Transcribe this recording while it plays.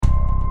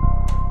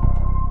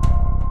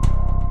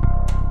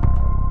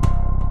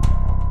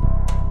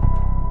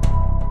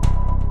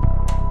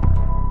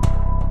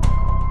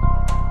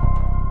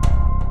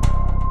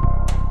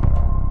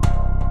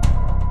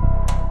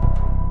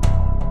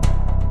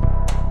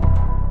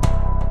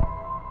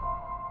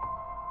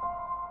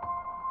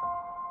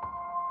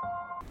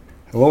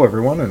Hello,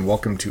 everyone, and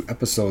welcome to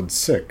episode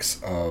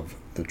 6 of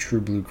the True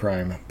Blue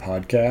Crime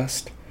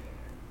podcast.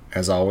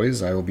 As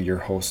always, I will be your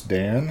host,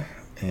 Dan,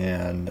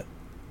 and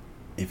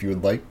if you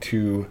would like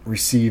to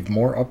receive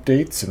more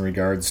updates in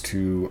regards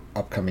to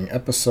upcoming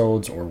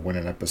episodes or when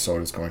an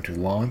episode is going to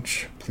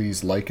launch,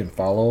 please like and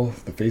follow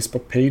the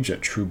Facebook page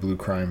at True Blue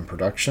Crime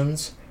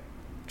Productions.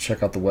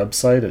 Check out the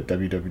website at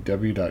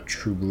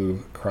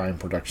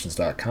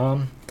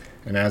www.truebluecrimeproductions.com.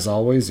 And as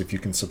always, if you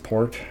can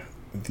support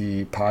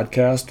the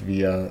podcast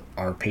via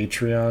our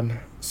Patreon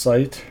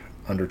site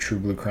under True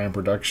Blue Crime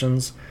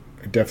Productions,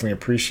 I definitely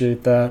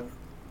appreciate that.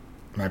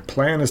 My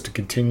plan is to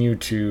continue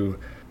to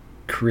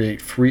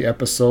create free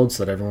episodes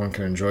so that everyone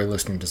can enjoy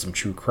listening to some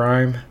true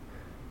crime,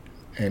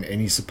 and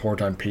any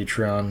support on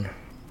Patreon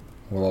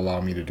will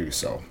allow me to do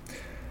so.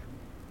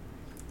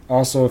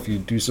 Also, if you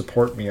do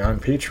support me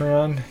on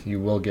Patreon, you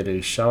will get a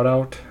shout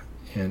out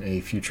in a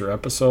future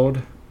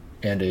episode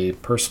and a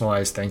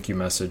personalized thank you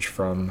message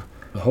from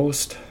the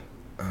host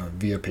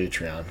via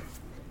Patreon.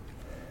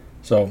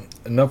 So,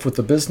 enough with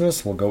the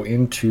business. We'll go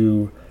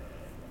into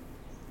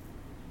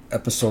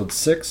episode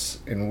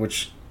 6, in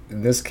which,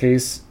 in this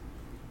case,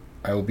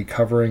 I will be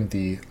covering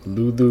the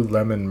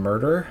Lululemon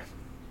murder.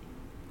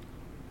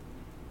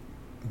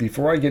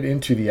 Before I get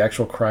into the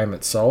actual crime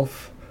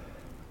itself,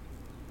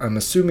 I'm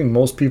assuming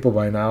most people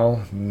by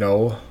now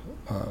know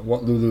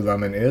what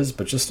Lululemon is,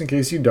 but just in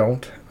case you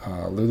don't,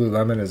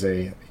 Lululemon is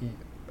a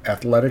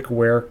athletic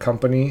wear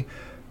company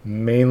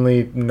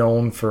mainly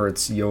known for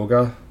its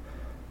yoga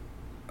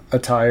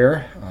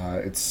attire.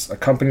 It's a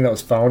company that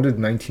was founded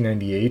in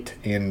 1998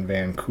 in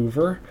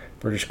Vancouver,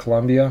 British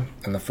Columbia,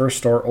 and the first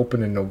store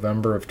opened in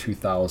November of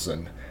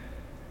 2000.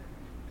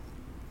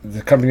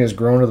 The company has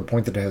grown to the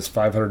point that it has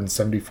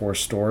 574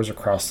 stores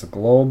across the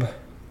globe.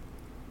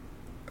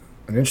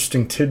 An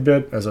interesting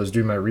tidbit, as I was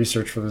doing my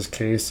research for this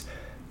case,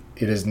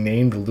 it is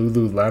named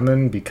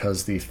Lululemon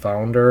because the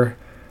founder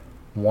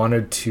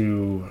wanted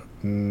to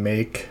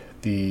make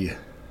the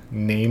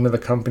name of the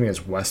company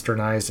as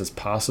westernized as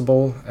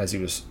possible, as he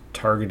was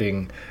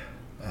targeting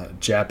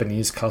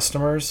Japanese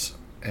customers,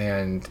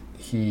 and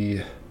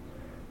he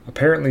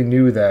apparently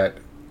knew that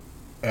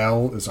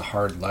L is a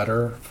hard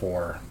letter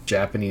for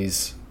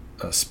Japanese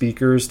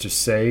speakers to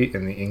say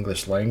in the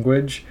English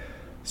language,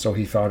 so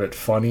he found it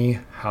funny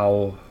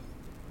how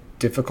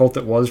difficult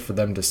it was for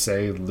them to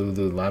say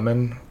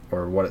Lululemon,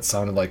 or what it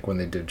sounded like when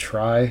they did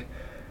try.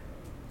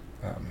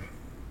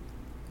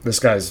 This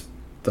guy's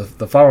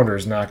the founder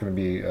is not going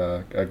to be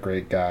a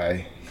great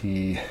guy.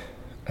 He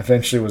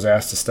eventually was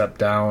asked to step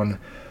down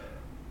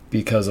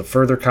because of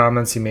further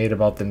comments he made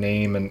about the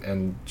name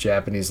and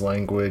Japanese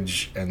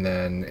language. And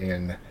then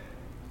in,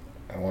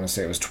 I want to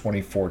say it was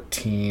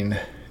 2014,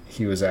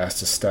 he was asked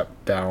to step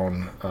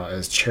down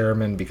as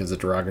chairman because of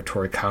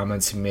derogatory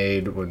comments he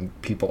made when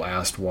people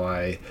asked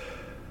why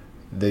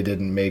they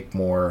didn't make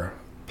more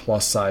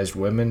plus-sized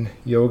women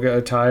yoga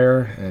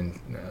attire. And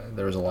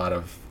there was a lot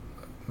of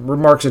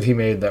remarks that he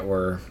made that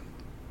were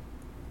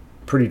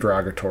pretty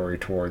derogatory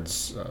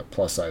towards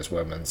plus-size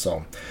women.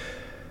 So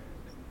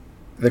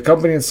the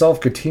company itself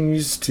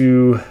continues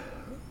to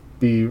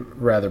be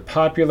rather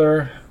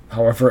popular.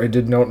 However, I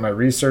did note in my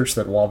research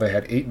that while they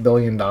had $8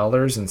 billion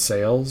in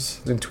sales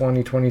in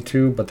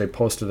 2022, but they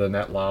posted a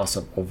net loss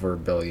of over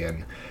 $1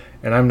 billion.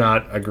 And I'm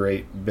not a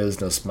great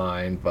business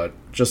mind, but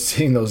just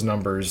seeing those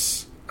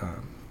numbers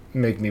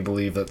make me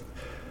believe that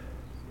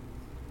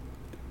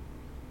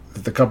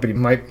the company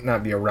might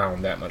not be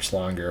around that much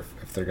longer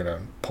if they're going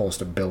to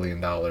post $1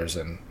 billion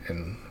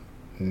in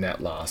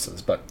net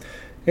losses. But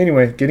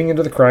anyway, getting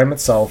into the crime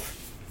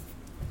itself,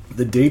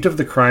 the date of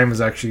the crime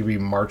is actually going to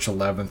be March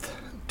 11th,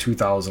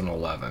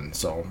 2011.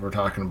 So we're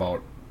talking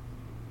about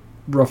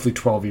roughly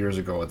 12 years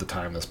ago at the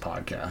time of this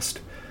podcast.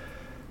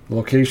 The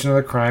location of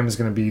the crime is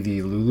going to be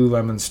the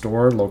Lululemon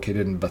store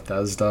located in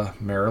Bethesda,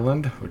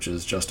 Maryland, which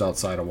is just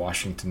outside of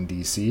Washington,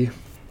 D.C.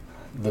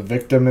 The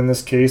victim in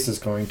this case is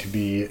going to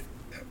be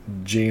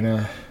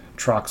Jana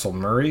Troxel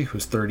Murray,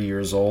 who's 30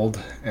 years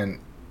old, and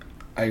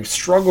I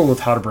struggle with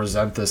how to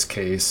present this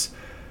case.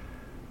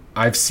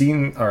 I've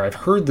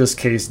heard this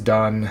case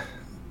done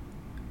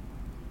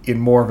in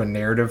more of a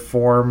narrative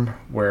form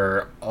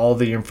where all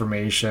the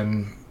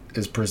information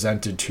is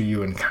presented to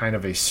you in kind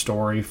of a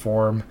story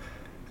form,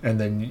 and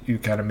then you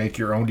kind of make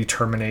your own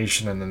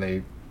determination, and then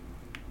they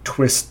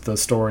twist the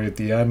story at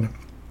the end.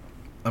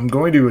 I'm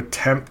going to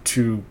attempt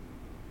to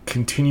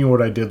continue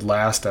what I did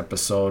last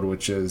episode,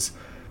 which is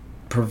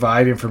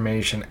provide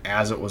information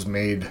as it was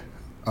made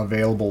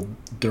available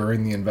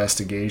during the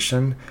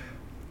investigation.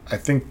 I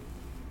think,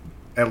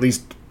 at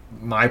least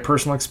my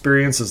personal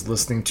experience is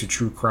listening to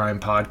true crime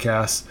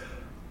podcasts,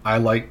 I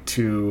like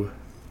to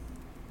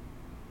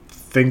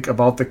think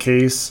about the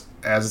case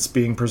as it's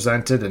being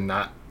presented and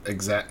not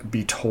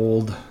be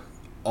told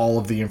all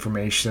of the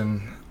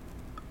information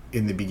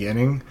in the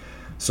beginning.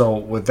 So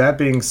with that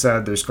being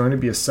said, there's going to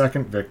be a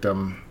second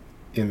victim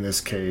in this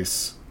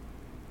case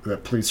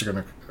that police are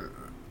going to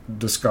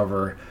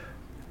discover,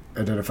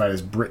 identified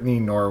as Brittany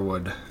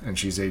Norwood, and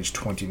she's age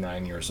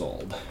 29 years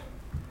old.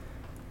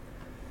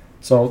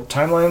 So,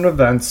 timeline of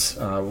events.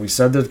 We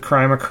said the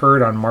crime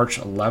occurred on March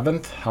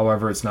 11th.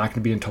 However, it's not going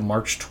to be until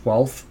March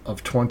 12th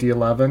of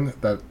 2011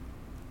 that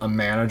a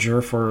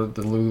manager for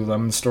the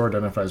Lululemon store,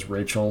 identified as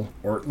Rachel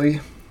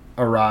Ortley,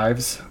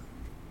 arrives.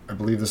 I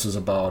believe this was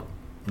about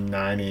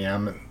 9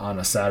 a.m. on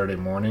a Saturday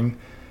morning.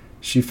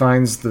 She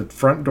finds the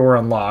front door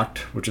unlocked,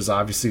 which is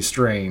obviously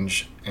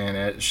strange, and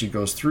as she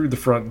goes through the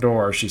front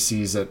door, she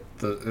sees that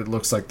it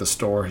looks like the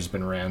store has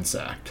been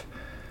ransacked.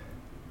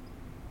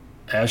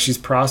 As she's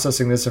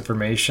processing this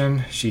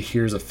information, she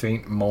hears a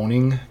faint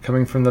moaning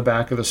coming from the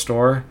back of the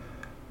store.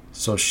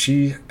 So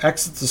she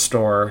exits the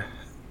store,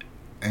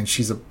 and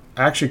she's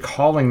actually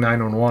calling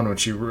 911 when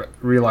she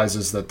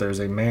realizes that there's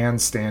a man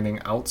standing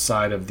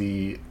outside of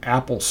the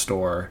Apple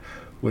store,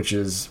 which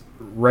is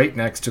right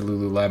next to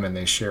Lululemon.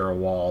 They share a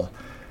wall.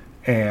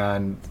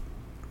 And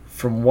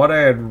from what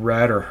I had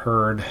read or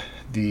heard,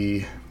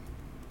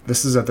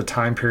 this is at the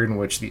time period in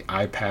which the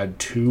iPad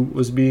 2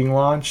 was being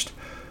launched.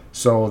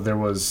 So there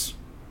was,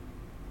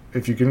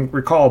 if you can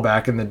recall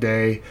back in the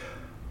day,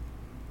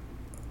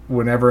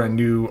 whenever a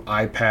new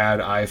iPad,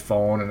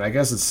 iPhone, and I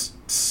guess it's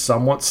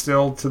somewhat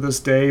still to this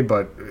day,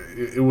 but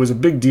it was a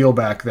big deal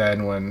back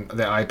then when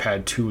the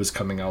iPad 2 was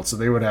coming out. So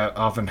they would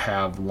often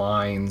have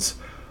lines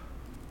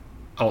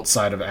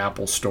outside of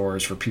Apple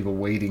stores for people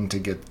waiting to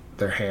get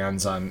their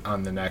hands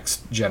on the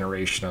next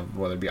generation of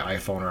whether it be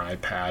iPhone or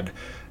iPad.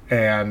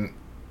 And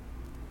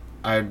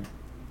I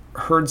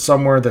heard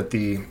somewhere that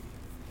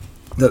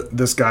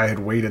this guy had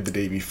waited the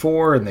day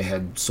before and they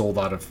had sold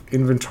out of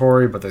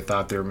inventory, but they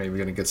thought they were maybe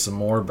going to get some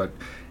more. But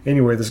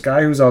anyway, this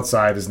guy who's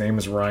outside, his name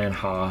is Ryan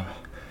Ha.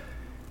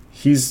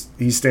 He's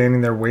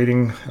standing there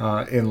waiting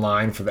in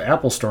line for the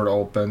Apple store to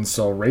open.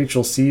 So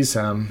Rachel sees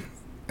him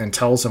and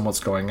tells him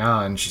what's going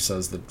on. She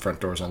says the front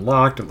door's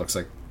unlocked. It looks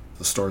like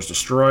the store's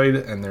destroyed,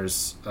 and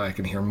I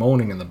can hear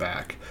moaning in the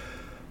back.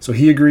 So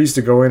he agrees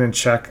to go in and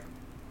check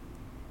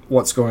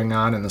what's going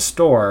on in the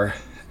store.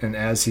 And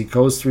as he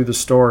goes through the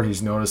store,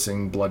 he's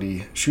noticing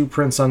bloody shoe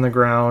prints on the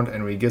ground.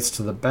 And when he gets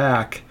to the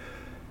back,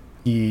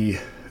 he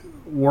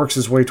works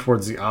his way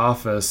towards the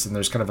office, and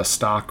there's kind of a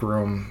stock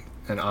room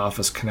and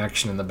office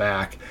connection in the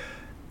back.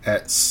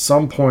 At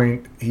some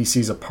point, he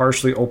sees a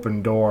partially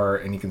open door,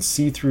 and you can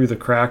see through the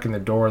crack in the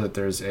door that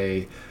there's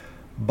a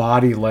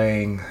body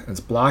laying. It's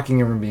blocking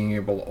him from being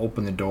able to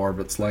open the door,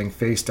 but it's laying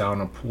face down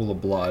in a pool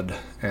of blood,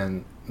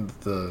 and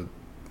the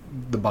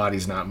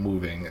body's not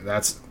moving.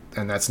 That's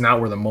not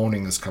where the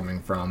moaning is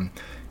coming from.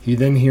 He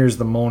then hears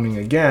the moaning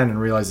again and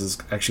realizes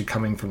it's actually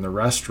coming from the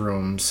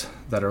restrooms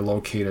that are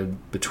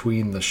located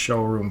between the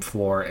showroom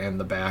floor and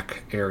the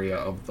back area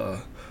of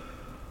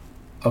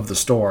the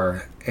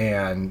store.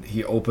 And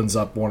he opens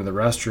up one of the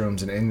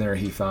restrooms, and in there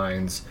he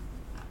finds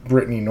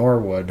Brittany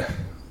Norwood.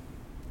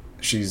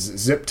 She's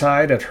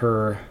zip-tied at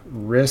her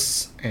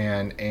wrists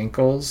and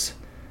ankles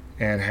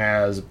and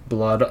has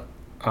blood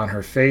on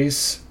her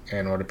face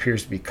and what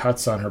appears to be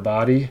cuts on her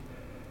body.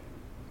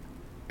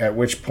 At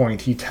which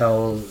point he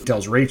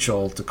tells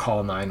Rachel to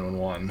call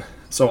 911.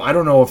 So I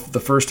don't know if the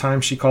first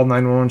time she called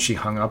 911 she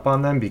hung up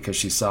on them because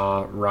she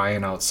saw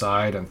Ryan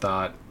outside and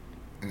thought,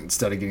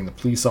 instead of getting the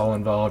police all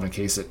involved in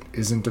case it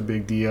isn't a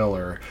big deal,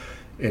 or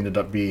ended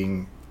up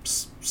being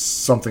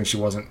something she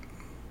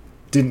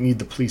didn't need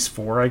the police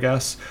for, I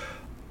guess.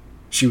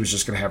 She was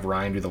just going to have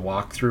Ryan do the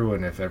walkthrough,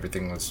 and if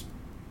everything was,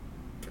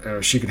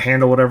 she could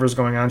handle whatever's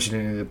going on, she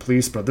didn't need the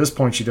police. But at this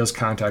point she does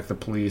contact the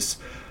police,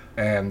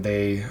 and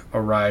they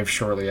arrive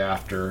shortly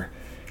after.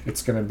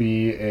 It's going to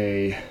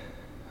be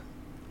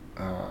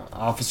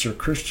Officer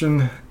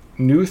Christian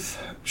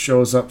Newth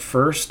shows up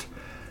first.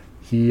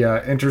 He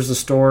enters the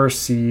store,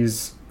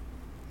 sees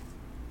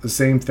the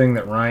same thing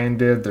that Ryan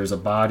did. There's a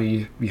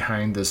body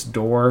behind this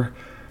door.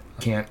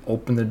 Can't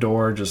open the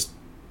door just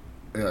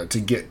to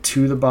get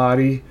to the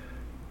body.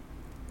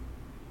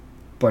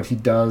 But he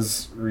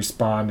does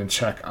respond and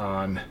check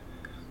on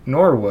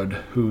Norwood,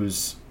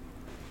 who's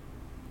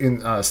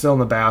still in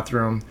the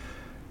bathroom.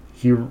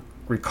 He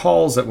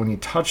recalls that when he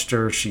touched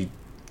her, she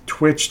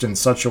twitched in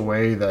such a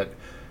way that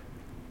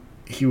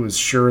he was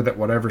sure that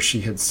whatever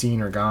she had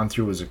seen or gone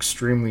through was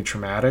extremely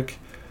traumatic.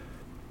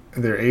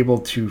 They're able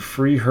to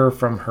free her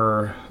from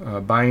her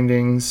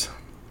bindings,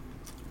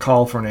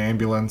 call for an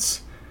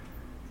ambulance,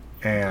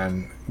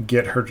 and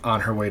get her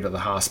on her way to the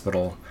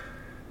hospital.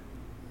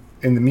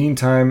 In the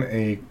meantime,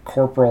 a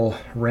Corporal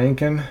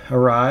Rankin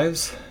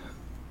arrives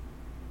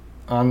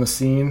on the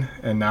scene,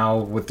 and now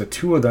with the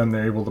two of them,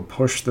 they're able to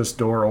push this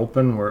door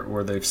open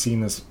where they've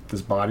seen this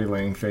body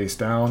laying face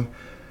down.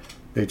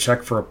 They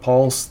check for a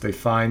pulse. They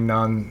find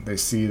none. They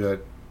see that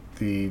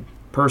the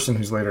person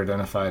who's later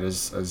identified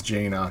as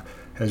Jana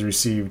has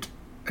received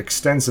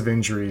extensive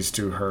injuries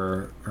to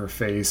her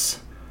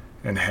face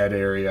and head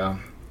area,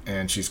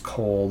 and she's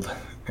cold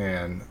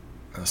and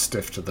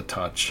stiff to the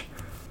touch.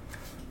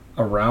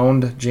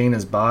 Around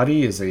Jana's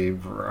body is an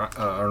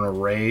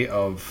array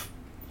of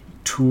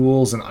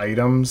tools and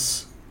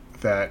items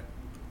that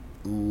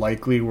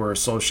likely were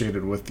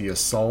associated with the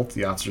assault.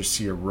 The officers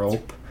see a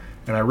rope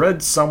And I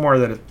read somewhere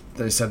that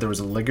they said there was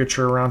a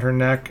ligature around her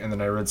neck, and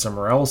then I read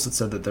somewhere else that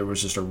said that there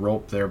was just a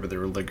rope there, but there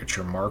were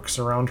ligature marks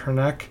around her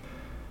neck.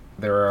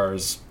 There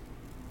is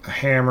a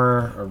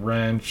hammer, a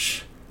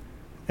wrench,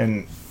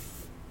 and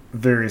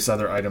various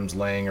other items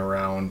laying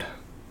around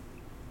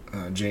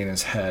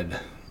Jana's head,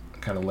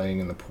 kind of laying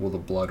in the pool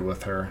of blood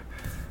with her.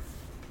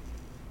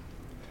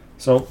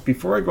 So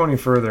before I go any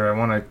further, I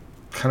want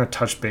to kind of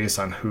touch base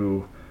on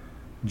who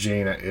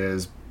Jana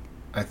is.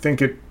 I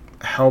think it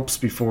helps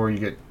before you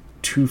get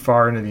too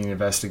far into the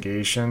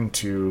investigation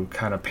to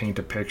kind of paint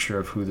a picture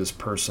of who this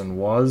person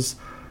was.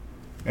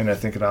 And I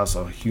think it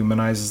also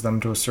humanizes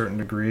them to a certain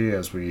degree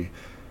as we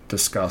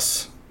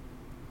discuss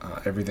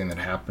everything that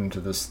happened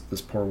to this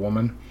poor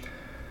woman.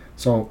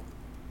 So,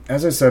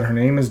 as I said, her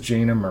name is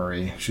Jana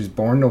Murray. She's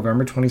born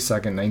November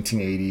 22nd,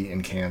 1980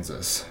 in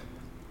Kansas.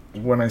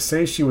 When I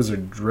say she was a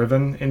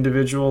driven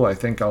individual, I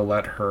think I'll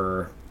let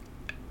her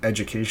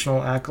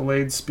educational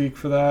accolades speak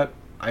for that.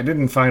 I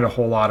didn't find a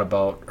whole lot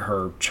about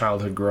her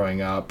childhood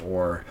growing up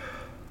or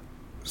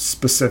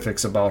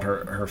specifics about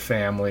her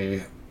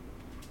family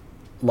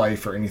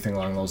life or anything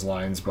along those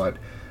lines, but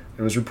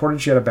it was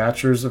reported she had a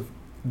bachelor's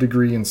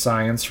degree in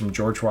science from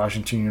George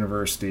Washington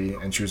University,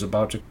 and she was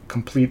about to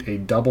complete a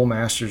double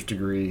master's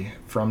degree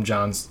from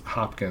Johns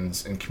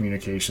Hopkins in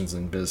communications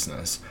and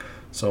business.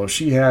 So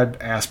she had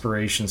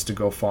aspirations to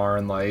go far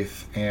in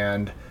life,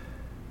 and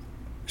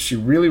she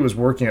really was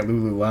working at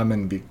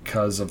Lululemon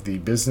because of the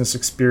business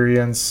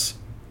experience.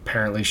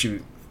 Apparently she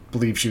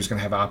believed she was going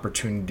to have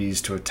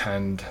opportunities to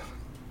attend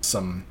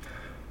some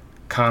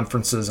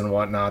conferences and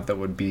whatnot that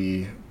would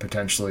be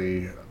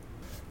potentially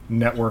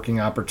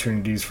networking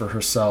opportunities for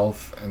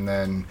herself, and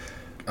then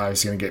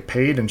obviously going to get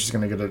paid, and she's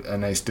going to get a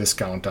nice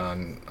discount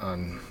on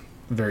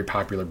a very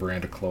popular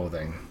brand of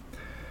clothing.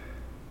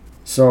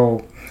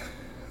 So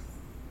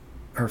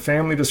her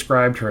family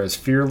described her as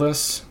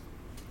fearless.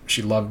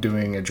 She loved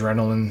doing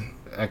adrenaline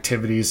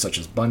activities such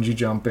as bungee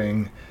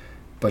jumping,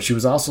 but she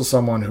was also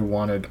someone who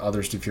wanted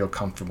others to feel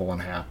comfortable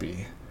and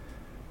happy.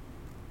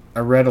 I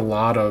read a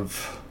lot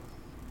of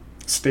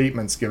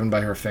statements given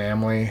by her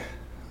family,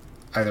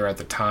 either at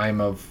the time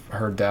of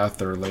her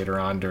death or later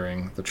on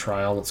during the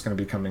trial that's going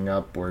to be coming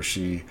up, where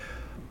she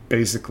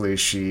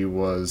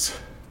was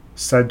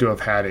said to have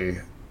had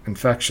a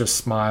infectious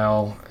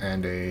smile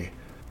and a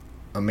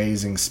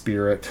amazing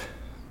spirit.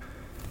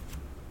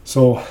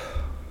 So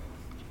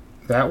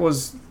that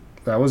was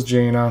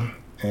Jana,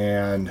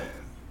 and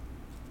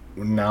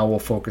now we'll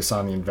focus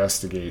on the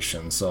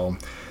investigation. So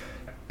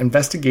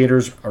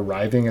investigators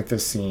arriving at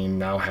this scene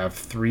now have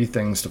three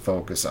things to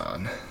focus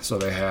on. So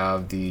they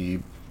have the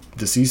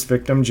deceased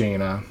victim,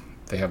 Jana,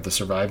 they have the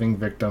surviving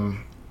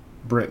victim,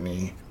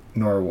 Brittany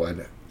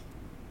Norwood,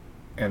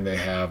 and they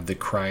have the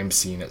crime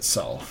scene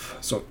itself.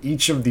 So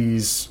each of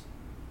these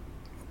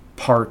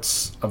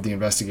parts of the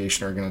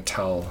investigation are going to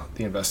tell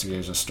the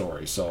investigators a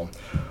story. So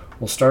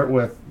we'll start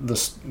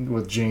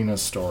with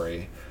Jana's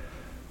story.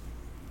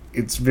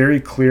 It's very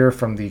clear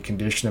from the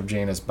condition of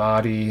Jana's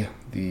body,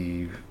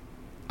 the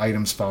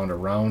items found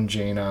around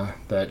Jana,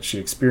 that she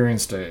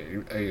experienced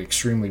a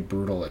extremely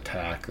brutal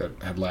attack that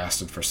had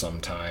lasted for some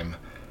time.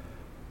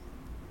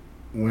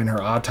 When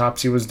her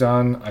autopsy was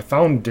done, I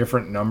found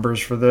different numbers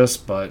for this,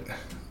 but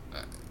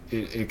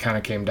it kind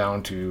of came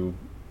down to,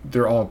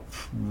 they're all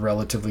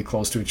relatively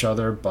close to each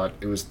other, but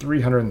it was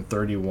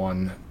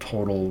 331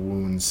 total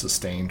wounds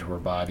sustained to her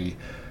body,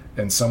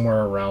 and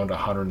somewhere around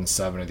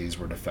 107 of these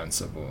were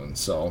defensive wounds.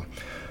 So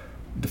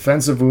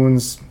defensive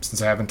wounds,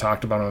 since I haven't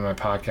talked about them on my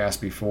podcast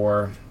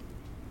before,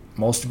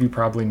 most of you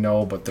probably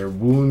know, but they're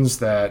wounds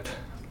that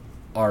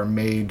are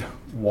made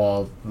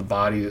while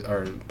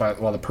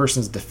the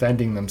person's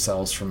defending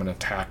themselves from an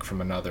attack from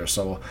another.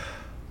 So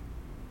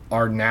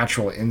our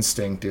natural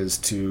instinct is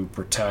to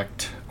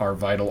protect our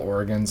vital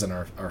organs and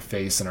our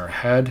face and our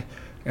head,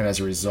 and as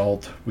a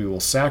result, we will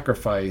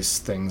sacrifice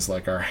things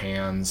like our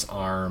hands,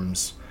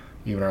 arms,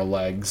 even our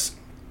legs,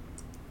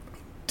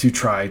 to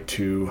try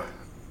to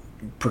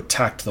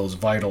protect those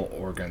vital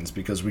organs,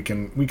 because we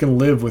can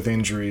live with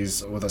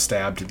injuries with a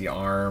stab to the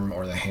arm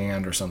or the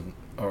hand or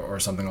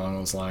something along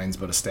those lines,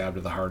 but a stab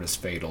to the heart is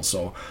fatal.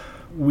 So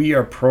we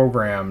are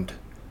programmed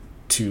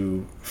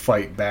to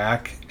fight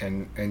back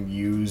and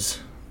use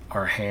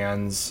our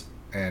hands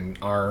and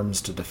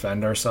arms to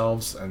defend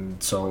ourselves,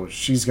 and so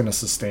she's going to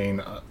sustain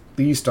at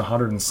least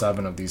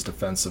 107 of these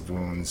defensive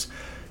wounds,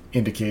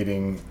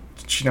 indicating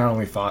she not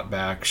only fought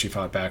back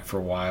for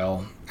a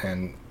while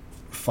and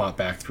fought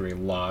back through a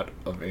lot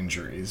of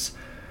injuries.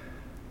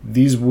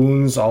 These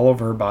wounds all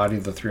over her body,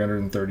 the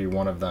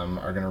 331 of them,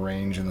 are going to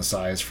range in the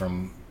size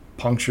from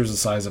punctures the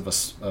size of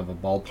a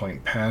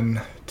ballpoint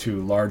pen to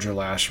larger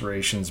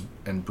lacerations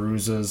and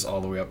bruises,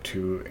 all the way up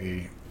to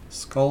a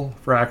skull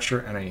fracture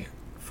and a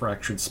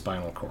fractured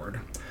spinal cord.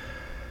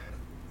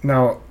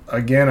 Now,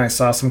 again, I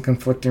saw some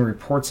conflicting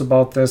reports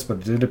about this, but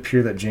it did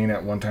appear that Jana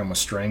at one time was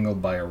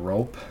strangled by a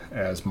rope,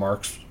 as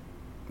marks.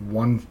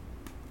 One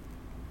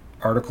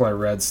article I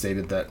read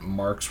stated that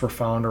marks were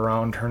found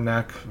around her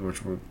neck,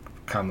 which were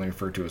commonly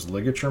referred to as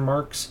ligature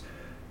marks.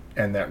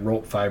 and that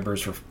rope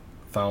fibers were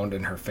found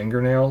in her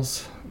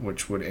fingernails,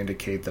 which would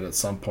indicate that at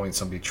some point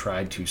somebody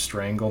tried to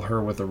strangle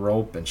her with a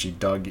rope, and she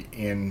dug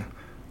in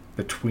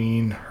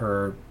between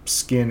her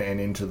skin and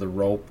into the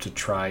rope to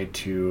try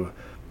to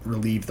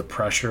relieve the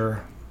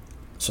pressure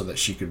so that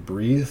she could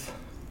breathe.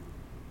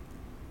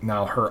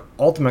 Now, her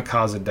ultimate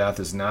cause of death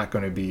is not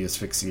going to be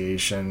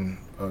asphyxiation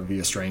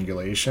via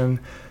strangulation,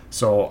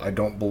 so I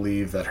don't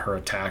believe that her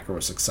attacker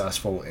was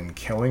successful in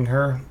killing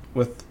her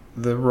with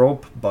the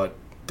rope, but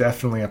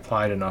definitely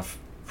applied enough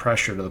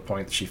pressure to the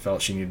point that she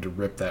felt she needed to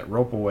rip that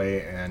rope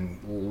away,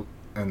 and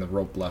the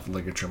rope left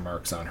ligature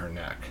marks on her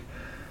neck.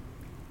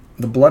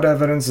 The blood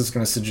evidence is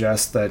going to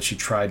suggest that she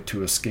tried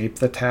to escape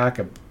the attack.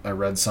 I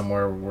read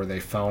somewhere where they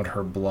found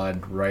her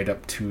blood right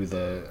up to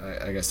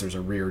I guess there's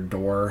a rear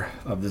door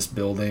of this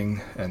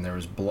building, and there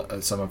was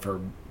some of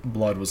her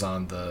blood was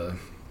on the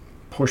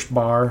push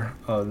bar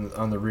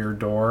on the rear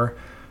door,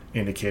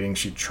 indicating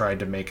she tried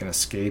to make an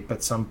escape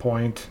at some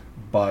point.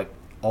 But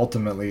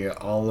ultimately,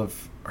 all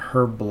of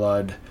her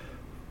blood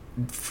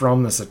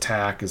from this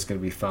attack is going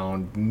to be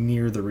found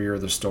near the rear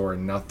of the store,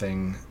 and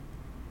nothing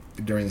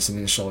during this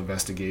initial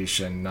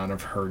investigation, none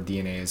of her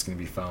DNA is going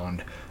to be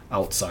found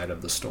outside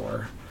of the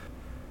store.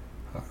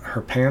 Her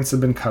pants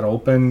had been cut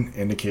open,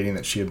 indicating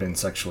that she had been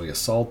sexually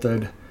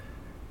assaulted.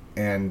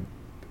 And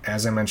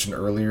as I mentioned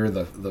earlier,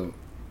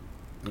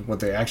 what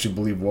they actually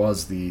believe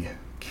was the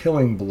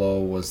killing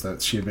blow was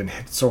that she had been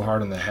hit so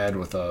hard in the head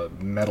with a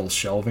metal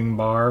shelving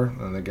bar.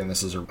 And again,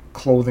 this is a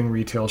clothing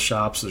retail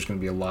shop, so there's going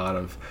to be a lot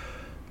of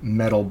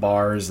metal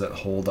bars that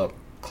hold up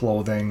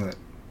clothing,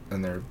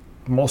 and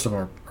most of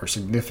them are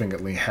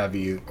significantly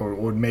heavy, or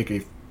would make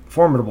a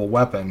formidable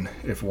weapon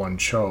if one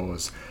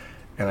chose.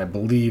 And I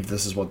believe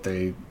this is what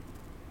they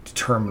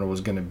determined was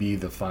going to be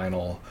the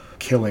final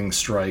killing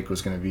strike,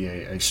 was going to be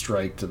a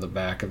strike to the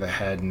back of the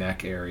head,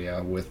 neck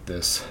area with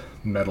this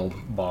metal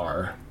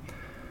bar.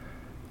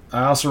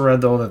 I also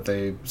read, though, that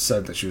they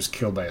said that she was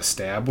killed by a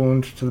stab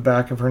wound to the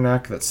back of her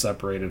neck that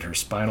separated her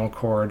spinal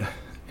cord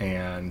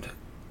and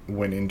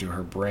went into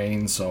her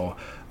brain. So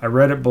I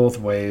read it both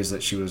ways,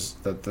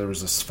 that there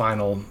was this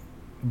final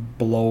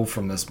blow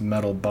from this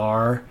metal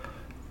bar,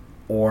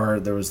 or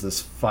there was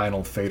this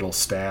final fatal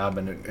stab,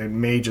 and it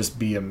may just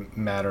be a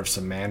matter of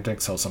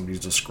semantics, how somebody's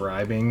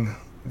describing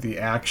the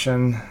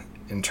action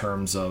in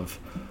terms of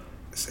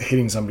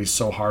hitting somebody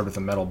so hard with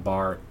a metal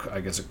bar. I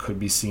guess it could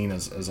be seen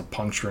as a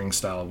puncturing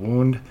style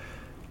wound,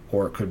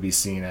 or it could be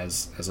seen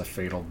as a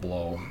fatal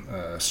blow,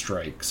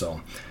 strike.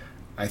 So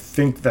I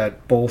think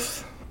that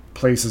both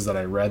places that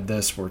I read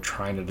this were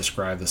trying to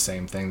describe the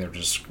same thing. They're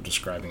just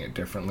describing it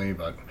differently.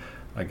 But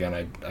again,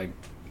 I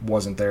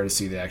wasn't there to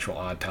see the actual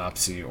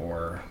autopsy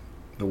or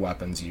the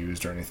weapons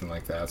used or anything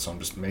like that, so I'm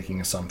just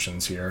making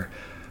assumptions here.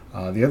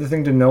 The other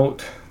thing to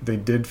note, they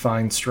did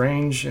find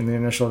strange in the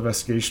initial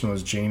investigation,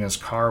 was Jana's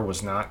car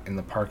was not in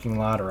the parking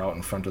lot or out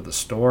in front of the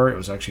store. It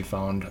was actually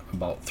found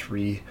about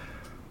 3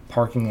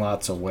 parking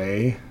lots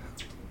away.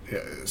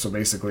 So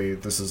basically,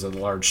 this is a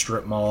large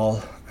strip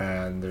mall,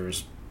 and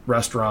there's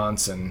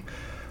restaurants and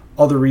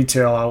other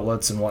retail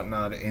outlets and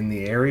whatnot in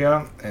the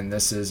area, and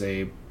this is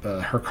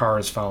her car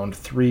is found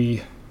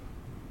 3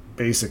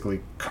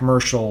 basically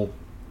commercial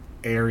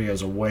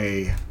areas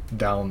away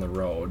down the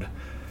road.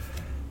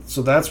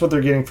 So that's what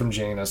they're getting from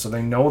Jana. So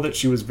they know that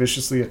she was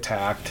viciously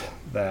attacked,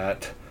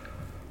 that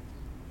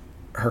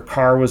her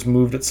car was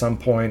moved at some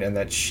point, and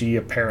that she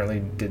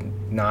apparently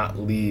did not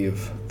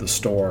leave the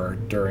store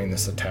during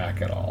this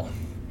attack at all.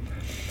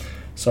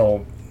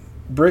 So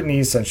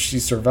Brittany, since she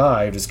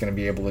survived, is going to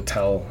be able to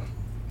tell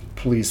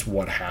police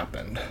what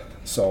happened.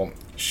 So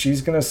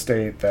she's going to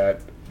state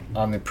that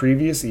on the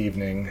previous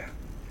evening,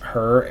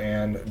 her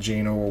and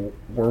Jana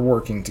were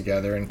working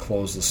together and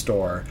closed the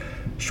store.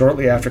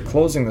 Shortly after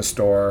closing the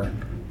store,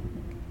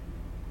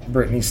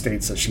 Brittany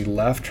states that she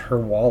left her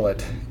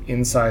wallet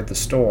inside the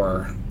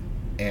store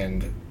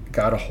and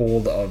got a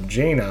hold of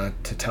Jana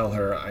to tell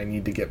her, "I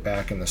need to get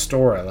back in the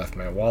store. I left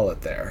my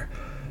wallet there."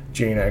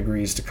 Jana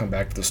agrees to come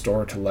back to the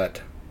store to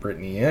let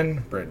Brittany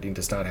in. Brittany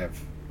does not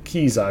have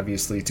keys,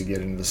 obviously, to get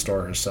into the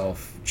store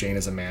herself.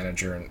 Jana's a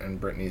manager, and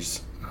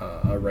Brittany's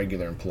a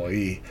regular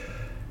employee.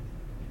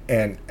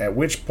 And at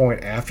which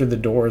point, after the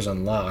door is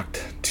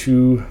unlocked,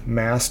 2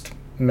 masked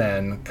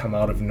men come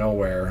out of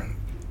nowhere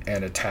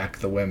and attack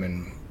the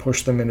women,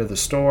 push them into the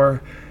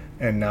store,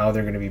 and now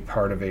they're going to be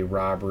part of a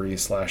robbery /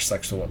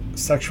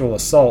 sexual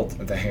assault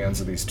at the hands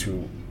of these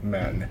 2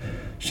 men.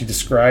 She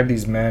described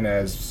these men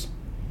as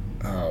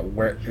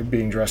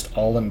being dressed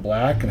all in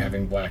black and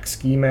having black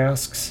ski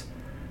masks.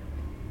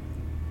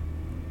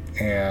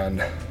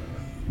 And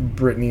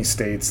Brittany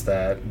states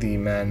that the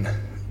men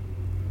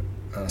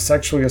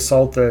sexually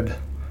assaulted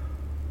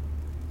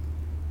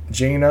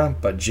Jana,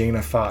 but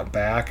Jana fought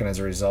back, and as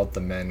a result,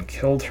 the men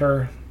killed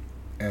her,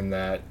 and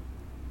that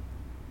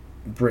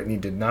Brittany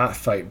did not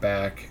fight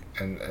back,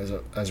 and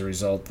as a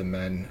result, the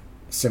men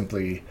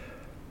simply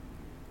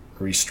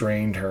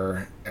restrained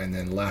her and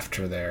then left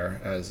her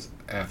there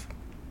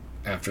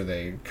after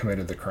they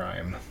committed the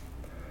crime.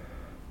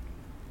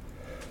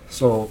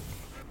 So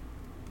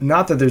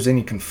Not that there's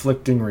any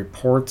conflicting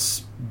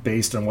reports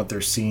based on what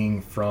they're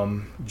seeing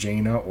from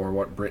Jaina or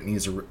what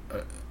Brittany's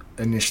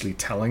initially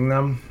telling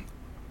them.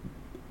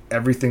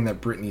 Everything that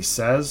Brittany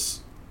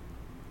says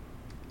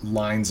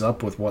lines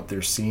up with what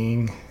they're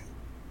seeing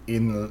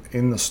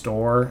in the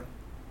store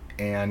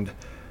and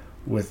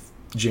with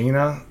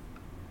Jaina.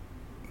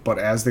 But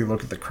as they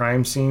look at the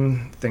crime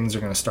scene, things are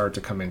going to start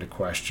to come into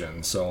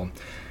question. So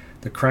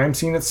the crime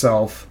scene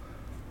itself,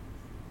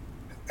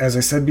 as I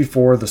said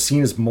before, the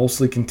scene is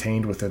mostly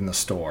contained within the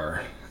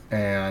store.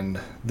 And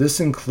this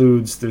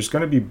includes, there's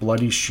going to be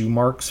bloody shoe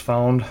marks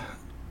found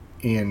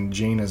in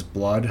Jaina's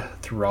blood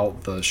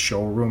throughout the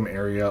showroom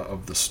area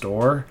of the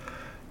store.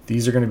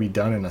 These are going to be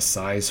done in a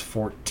size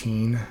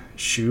 14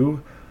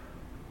 shoe,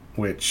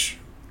 which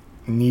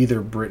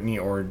neither Brittany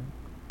or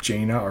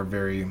Jaina are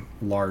very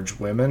large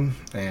women,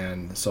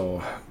 and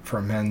so for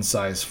a men's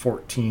size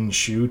 14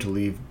 shoe to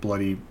leave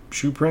bloody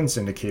shoe prints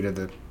indicated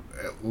that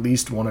at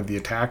least one of the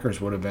attackers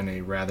would have been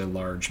a rather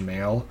large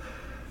male.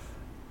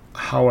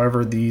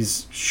 However,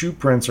 these shoe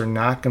prints are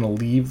not going to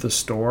leave the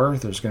store.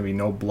 There's going to be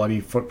no bloody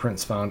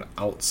footprints found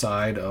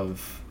outside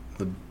of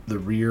the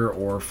rear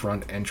or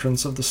front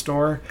entrance of the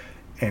store,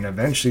 and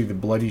eventually the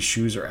bloody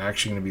shoes are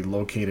actually going to be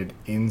located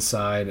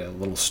inside a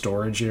little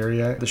storage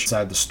area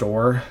inside the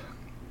store,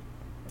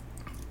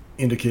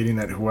 indicating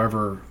that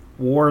whoever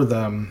wore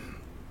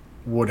them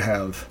would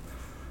have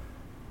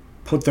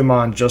put them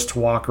on just to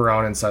walk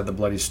around inside the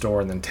bloody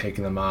store and then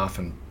taken them off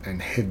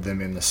and hid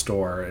them in the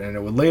store. And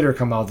it would later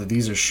come out that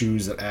these are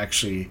shoes that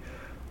actually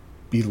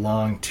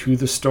belong to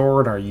the store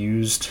and are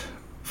used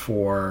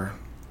for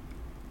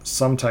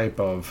some type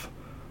of,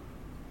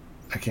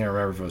 I can't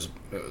remember if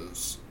it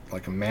was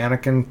like a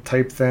mannequin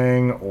type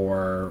thing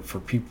or for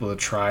people to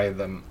try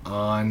them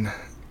on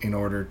in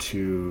order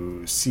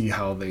to see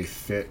how they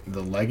fit,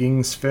 the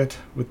leggings fit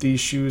with these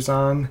shoes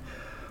on.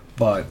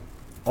 But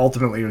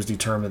ultimately it was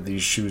determined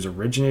these shoes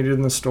originated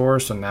in the store,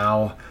 so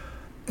now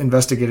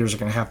investigators are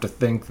going to have to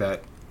think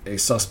that a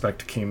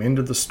suspect came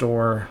into the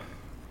store,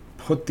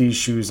 put these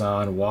shoes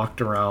on,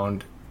 walked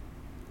around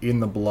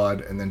in the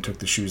blood, and then took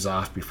the shoes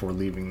off before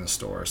leaving the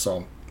store.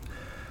 So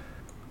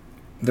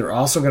they're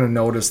also going to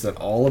notice that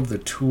all of the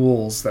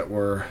tools that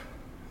were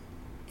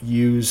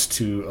used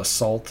to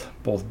assault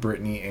both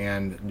Brittany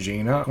and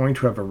Jaina are going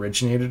to have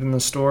originated in the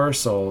store.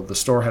 So the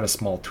store had a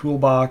small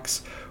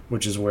toolbox,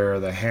 which is where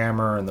the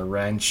hammer and the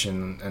wrench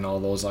and all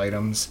those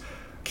items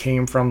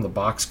came from. The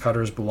box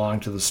cutters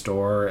belonged to the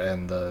store,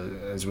 and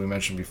as we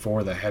mentioned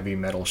before, the heavy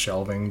metal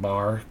shelving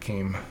bar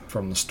came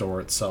from the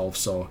store itself.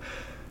 So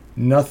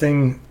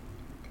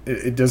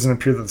it doesn't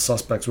appear that the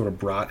suspects would have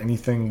brought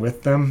anything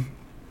with them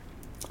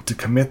to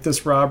commit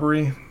this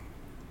robbery.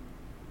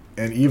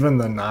 And even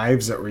the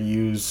knives that were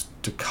used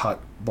to cut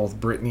both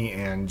Brittany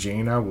and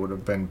Jaina would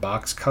have been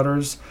box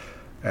cutters,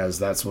 as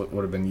that's what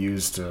would have been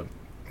used to,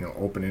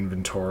 open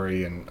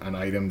inventory and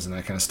items and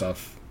that kind of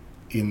stuff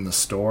in the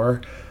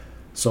store.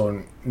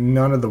 So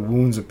none of the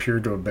wounds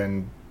appeared to have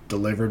been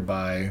delivered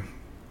by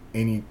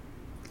any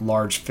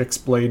large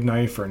fixed blade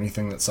knife or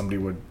anything that somebody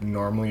would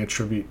normally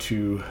attribute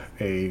to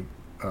a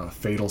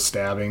fatal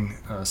stabbing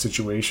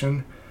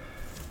situation.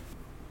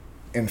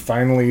 And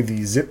finally,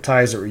 the zip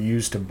ties that were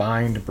used to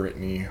bind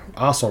Brittany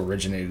also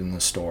originated in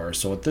the store.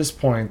 So at this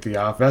point, the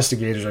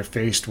investigators are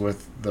faced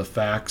with the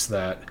facts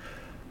that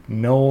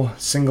no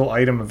single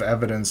item of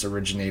evidence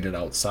originated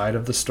outside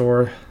of the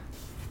store.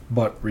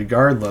 But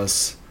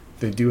regardless,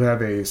 they do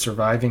have a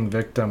surviving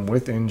victim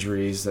with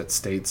injuries that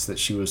states that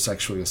she was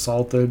sexually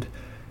assaulted.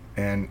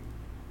 And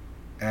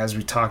as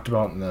we talked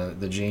about in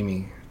the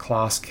Jamie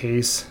Kloss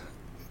case,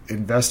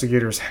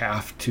 investigators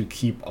have to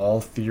keep all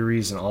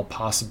theories and all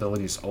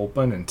possibilities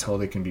open until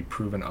they can be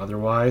proven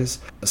otherwise.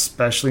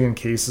 Especially in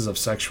cases of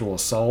sexual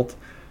assault,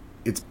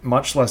 it's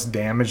much less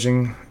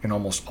damaging in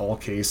almost all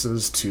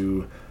cases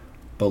to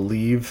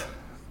believe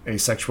a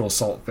sexual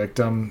assault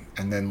victim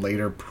and then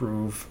later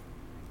prove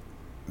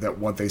that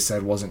what they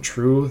said wasn't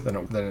true than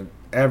it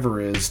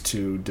ever is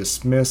to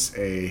dismiss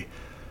a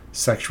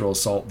sexual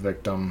assault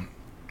victim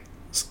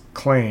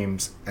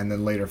claims and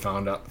then later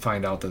find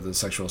out that the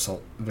sexual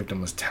assault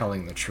victim was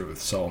telling the truth.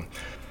 So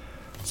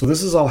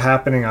this is all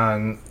happening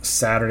on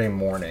Saturday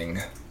morning.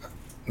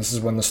 This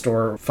is when the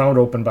store found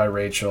open by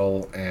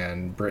Rachel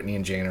and Brittany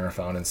and Jaina are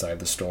found inside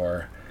the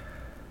store.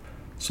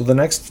 So the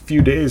next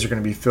few days are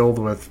going to be filled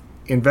with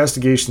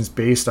investigations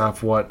based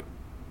off what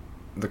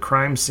the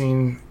crime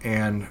scene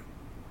and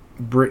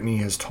Brittany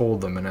has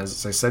told them. And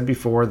as I said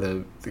before,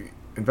 the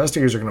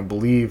investigators are going to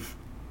believe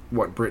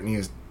what Brittany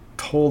has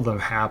told them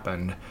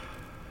happened,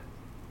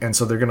 and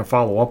so they're going to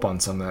follow up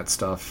on some of that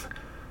stuff,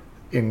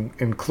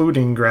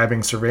 including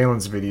grabbing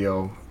surveillance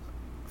video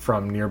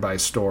from nearby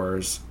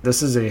stores.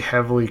 This is a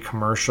heavily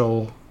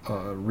commercial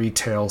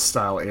retail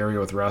style area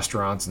with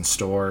restaurants and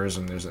stores,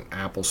 and there's an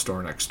Apple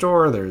store next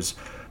door. There's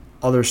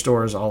other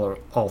stores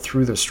all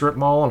through the strip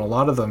mall, and a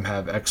lot of them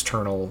have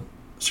external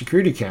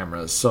security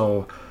cameras.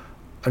 So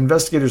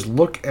investigators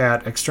look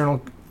at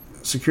external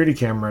security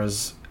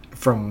cameras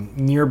from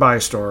nearby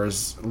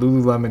stores.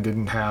 Lululemon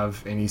didn't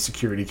have any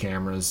security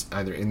cameras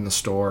either in the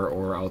store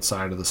or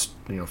outside of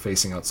the,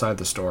 facing outside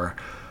the store.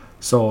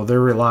 So they're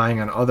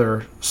relying on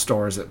other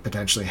stores that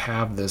potentially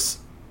have this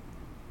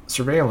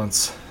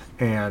surveillance.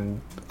 And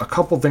a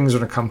couple things are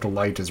going to come to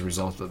light as a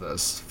result of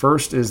this.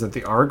 First is that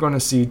they are going to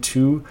see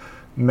two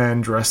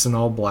men dressed in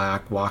all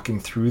black walking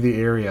through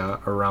the area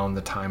around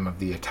the time of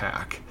the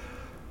attack.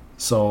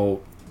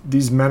 So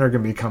these men are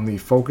going to become the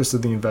focus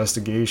of the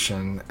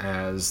investigation,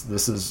 as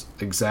this is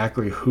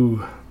exactly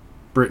who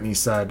Brittany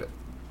said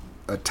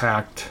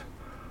attacked,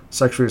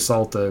 sexually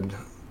assaulted,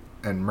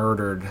 and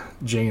murdered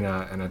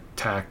Jana and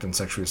attacked and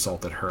sexually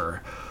assaulted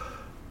her.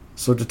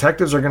 So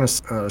detectives are going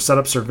to set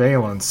up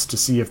surveillance to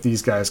see if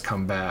these guys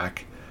come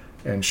back.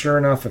 And sure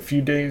enough, a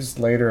few days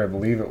later, I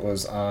believe it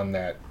was on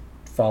that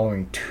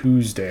following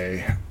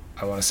Tuesday,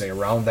 I want to say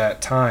around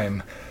that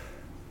time,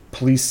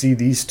 police see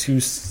the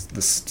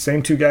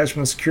same two guys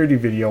from the security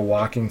video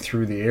walking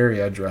through the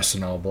area dressed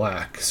in all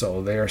black.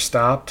 So they are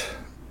stopped,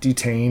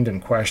 detained,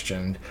 and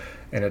questioned.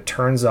 And it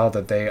turns out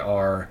that they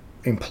are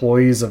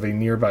employees of a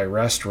nearby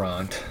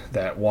restaurant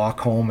that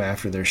walk home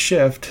after their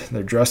shift.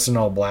 They're dressed in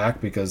all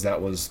black because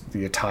that was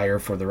the attire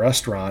for the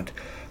restaurant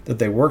that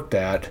they worked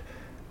at,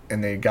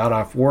 and they got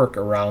off work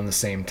around the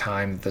same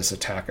time that this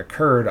attack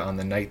occurred on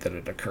the night that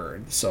it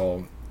occurred.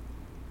 So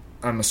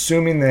I'm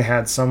assuming they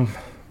had some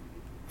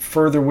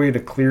further way to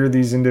clear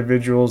these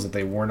individuals, that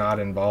they were not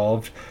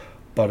involved,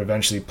 but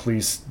eventually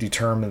police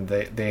determined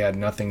that they had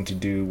nothing to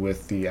do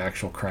with the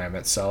actual crime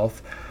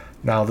itself.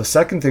 Now, the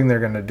second thing they're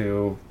going to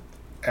do,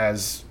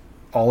 as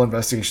all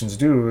investigations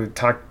do,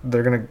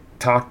 they're going to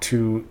talk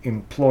to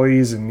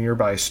employees in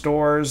nearby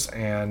stores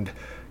and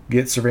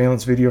get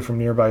surveillance video from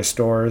nearby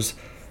stores.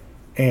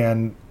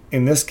 And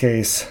in this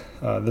case,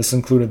 this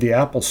included the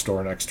Apple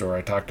store next door.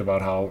 I talked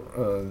about how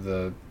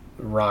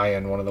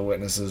Ryan, one of the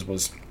witnesses,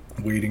 was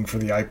waiting for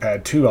the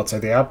iPad 2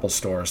 outside the Apple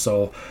store.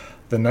 So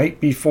the night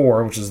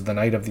before, which is the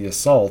night of the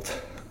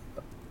assault,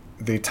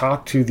 they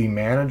talked to the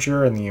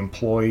manager and the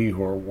employee who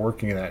were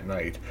working that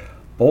night.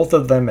 Both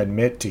of them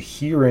admit to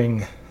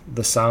hearing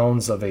the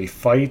sounds of a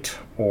fight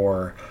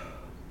or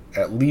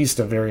at least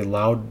a very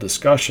loud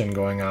discussion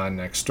going on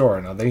next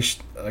door. Now, they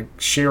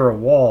share a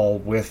wall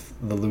with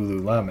the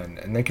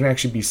Lululemon, and they can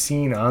actually be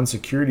seen on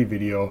security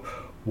video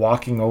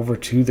walking over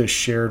to this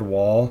shared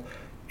wall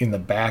in the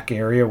back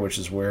area, which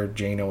is where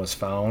Jana was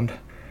found.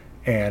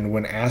 And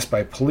when asked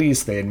by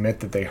police, they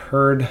admit that they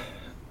heard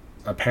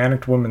a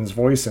panicked woman's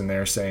voice in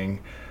there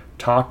saying,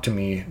 "Talk to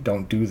me,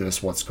 don't do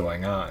this, what's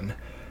going on?"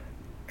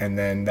 And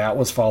then that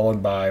was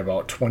followed by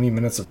about 20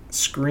 minutes of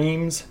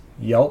screams,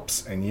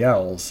 yelps, and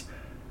yells.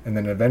 And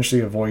then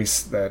eventually a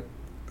voice that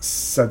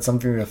said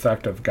something to the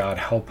effect of, "God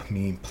help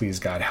me, please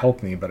God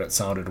help me," but it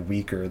sounded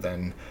weaker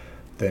than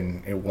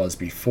it was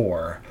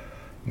before.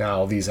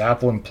 Now, these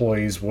Apple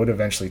employees would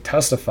eventually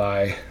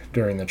testify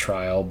during the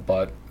trial,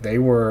 but they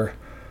were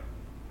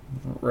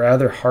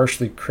rather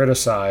harshly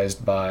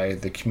criticized by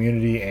the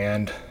community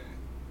and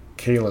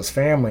Kayla's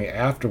family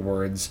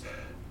afterwards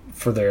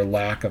for their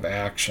lack of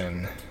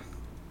action.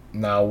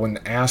 Now, when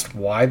asked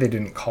why they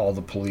didn't call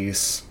the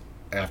police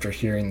after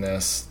hearing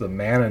this, the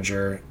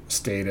manager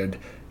stated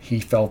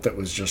he felt it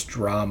was just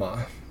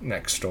drama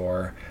next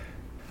door.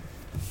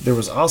 There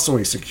was also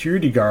a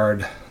security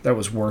guard that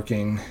was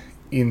working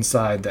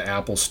inside the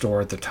Apple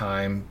store at the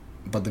time,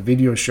 but the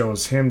video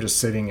shows him just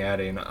sitting at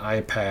an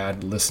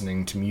iPad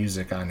listening to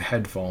music on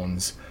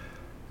headphones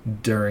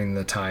during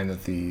the time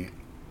that the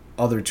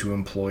other two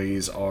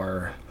employees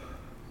are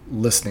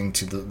listening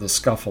to the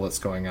scuffle that's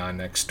going on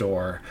next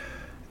door.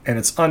 And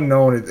it's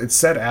unknown. It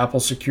said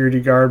Apple security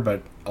guard,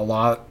 but a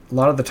lot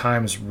of the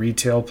times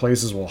retail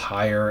places will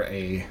hire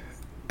a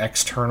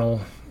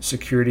external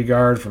security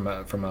guard from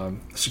a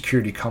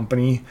security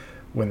company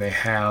when they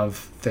have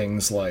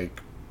things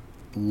like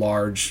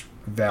large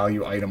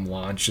value item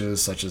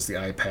launches such as the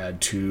iPad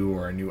 2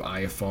 or a new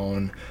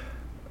iPhone,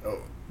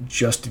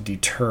 just to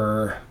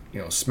deter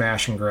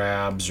smash and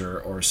grabs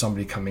or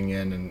somebody coming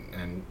in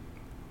and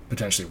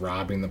potentially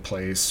robbing the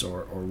place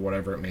or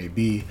whatever it may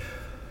be.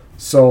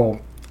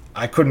 So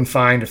I couldn't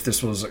find if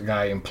this was a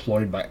guy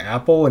employed by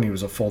Apple and he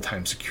was a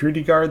full-time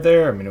security guard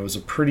there. I mean,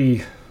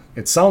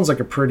 it sounds like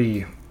a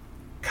pretty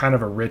kind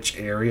of a rich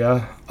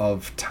area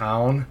of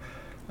town.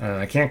 And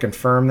I can't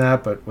confirm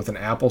that, but with an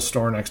Apple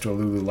store next to a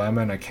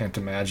Lululemon, I can't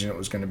imagine it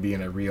was going to be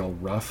in a real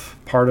rough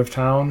part of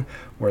town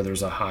where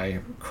there's a high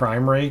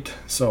crime rate.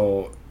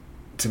 So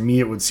to me,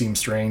 it would seem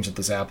strange that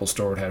this Apple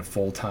store would have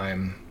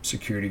full-time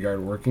security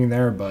guard working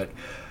there, but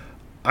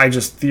I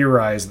just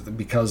theorized that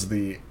because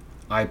the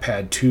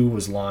iPad 2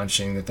 was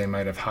launching, that they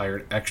might have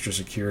hired extra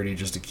security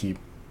just to keep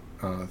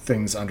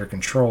things under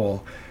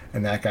control,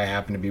 and that guy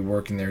happened to be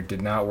working there,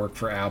 did not work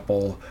for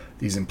Apple.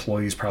 These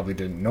employees probably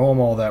didn't know him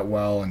all that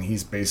well, and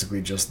he's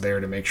basically just there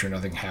to make sure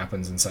nothing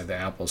happens inside the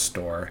Apple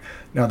store.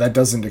 Now, that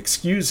doesn't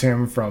excuse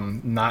him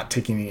from not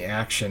taking any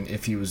action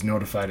if he was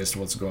notified as to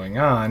what's going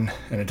on,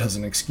 and it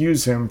doesn't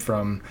excuse him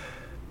from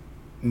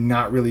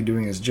not really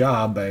doing his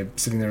job by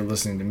sitting there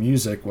listening to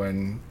music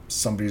when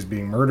somebody's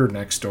being murdered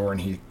next door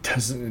and he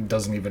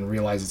doesn't even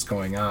realize it's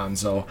going on.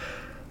 So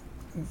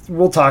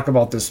we'll talk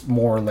about this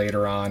more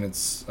later on.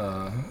 It's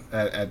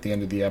at the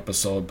end of the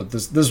episode, but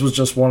this was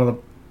just one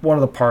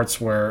of the parts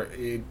where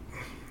it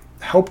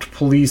helped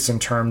police in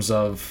terms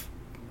of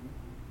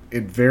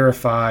it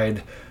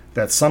verified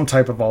that some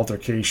type of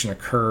altercation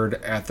occurred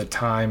at the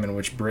time in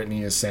which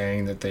Brittany is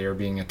saying that they are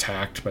being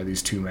attacked by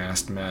these two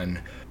masked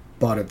men.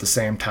 But at the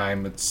same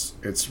time,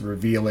 it's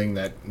revealing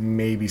that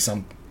maybe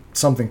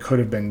something could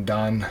have been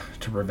done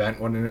to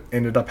prevent what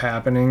ended up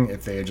happening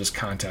if they had just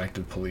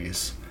contacted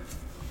police.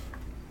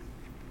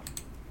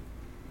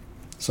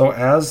 So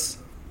as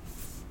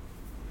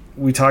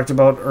we talked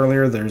about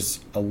earlier,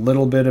 there's a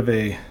little bit of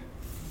a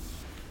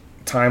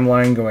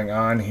timeline going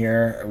on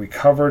here. We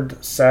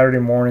covered Saturday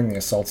morning, the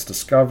assault's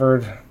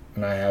discovered,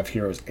 and I have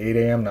here it was 8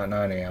 a.m., not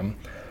 9 a.m.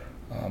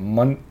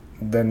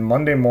 Then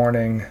Monday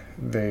morning,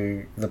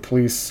 the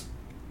police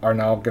are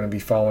now going to be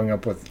following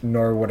up with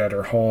Norwood at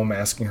her home,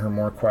 asking her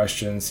more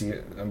questions,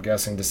 I'm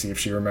guessing to see if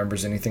she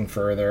remembers anything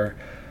further.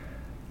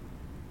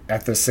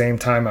 At the same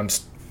time, I'm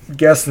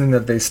guessing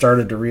that they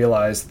started to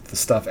realize that the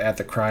stuff at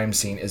the crime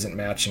scene isn't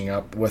matching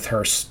up with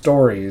her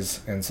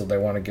stories, and so they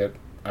want to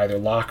either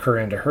lock her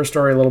into her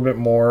story a little bit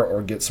more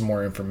or get some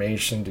more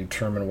information to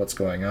determine what's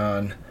going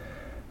on.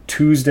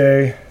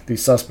 Tuesday, the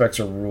suspects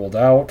are ruled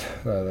out.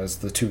 That's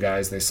the two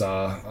guys they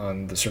saw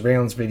on the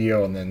surveillance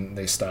video and then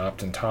they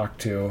stopped and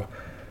talked to.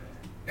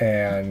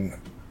 And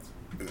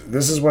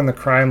this is when the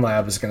crime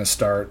lab is going to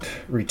start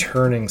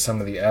returning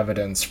some of the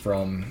evidence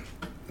from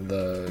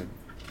the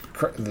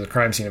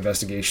crime scene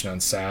investigation on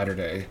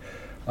Saturday.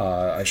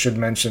 I should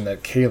mention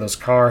that Kayla's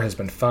car has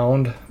been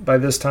found by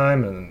this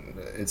time, and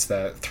it's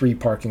that 3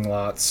 parking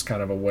lots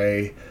kind of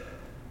away.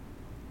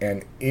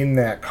 And in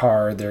that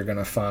car, they're going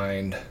to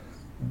find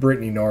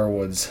Brittany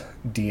Norwood's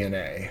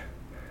DNA.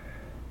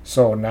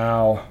 So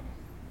now,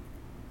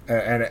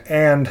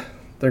 and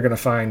they're going to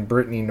find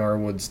Brittany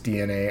Norwood's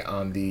DNA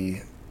on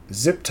the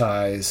zip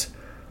ties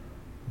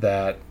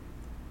that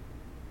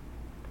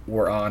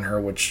were on her,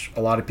 which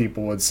a lot of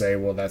people would say,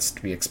 well, that's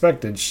to be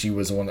expected. She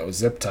was the one that was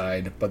zip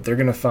tied. But they're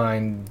going to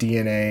find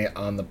DNA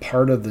on the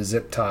part of the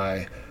zip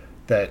tie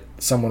that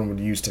someone would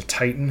use to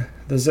tighten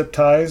the zip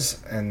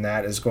ties, and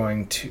that is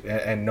going to,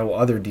 and no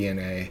other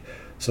DNA.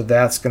 So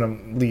that's going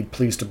to lead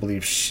police to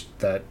believe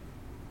that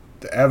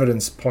the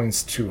evidence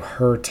points to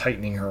her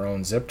tightening her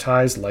own zip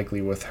ties,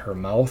 likely with her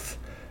mouth,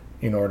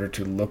 in order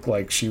to look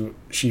like she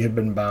had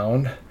been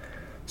bound.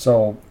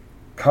 So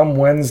come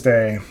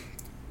Wednesday,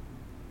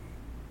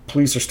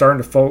 police are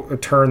starting to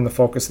turn the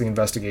focus of the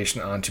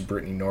investigation onto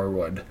Brittany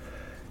Norwood,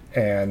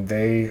 and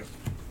they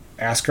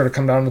ask her to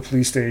come down to the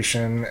police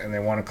station, and they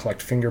want to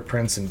collect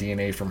fingerprints and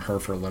DNA from her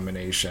for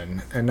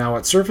elimination. And now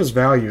at surface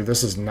value,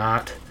 this is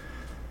not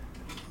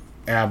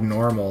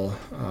abnormal.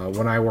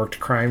 When I worked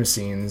crime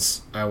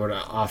scenes, I would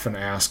often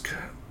ask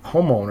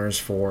homeowners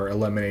for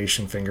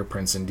elimination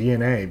fingerprints and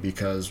DNA,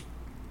 because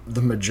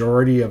the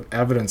majority of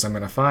evidence I'm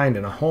going to find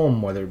in a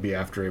home, whether it be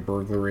after a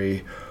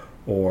burglary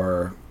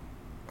or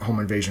home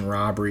invasion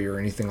robbery or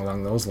anything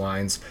along those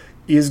lines,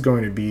 is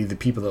going to be the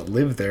people that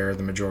live there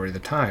the majority of the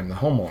time, the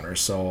homeowners.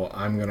 So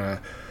I'm going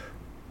to,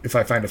 if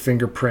I find a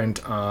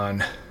fingerprint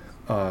on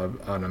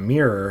a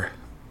mirror,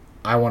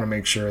 I want to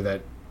make sure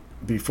that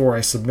before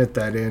I submit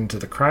that into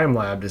the crime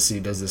lab to see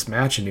does this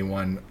match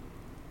anyone,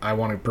 I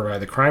want to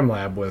provide the crime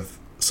lab with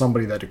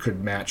somebody that it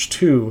could match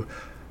to,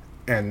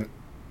 and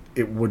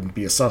it wouldn't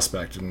be a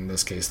suspect, in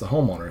this case the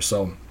homeowner.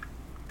 So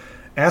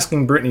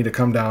asking Brittany to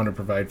come down to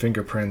provide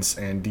fingerprints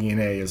and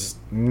DNA is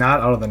not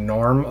out of the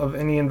norm of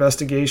any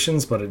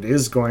investigations, but it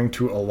is going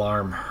to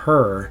alarm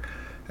her,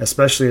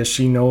 especially as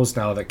she knows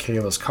now that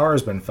Kayla's car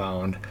has been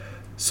found.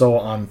 So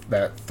on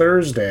that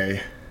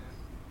Thursday,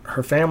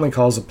 her family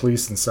calls the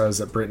police and says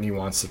that Brittany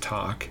wants to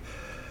talk.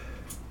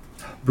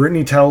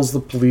 Brittany tells the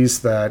police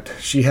that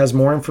she has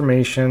more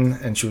information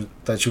and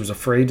that she was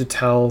afraid to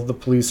tell the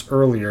police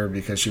earlier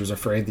because she was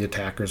afraid the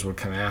attackers would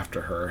come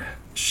after her.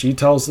 She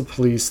tells the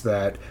police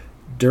that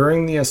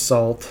during the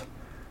assault,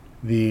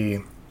 the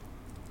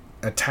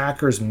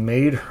attackers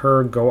made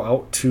her go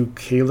out to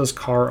Kayla's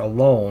car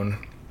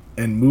alone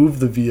and move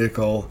the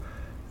vehicle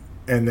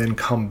and then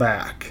come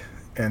back.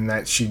 And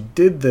that she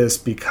did this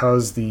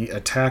because the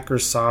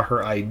attackers saw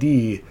her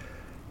ID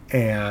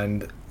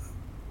and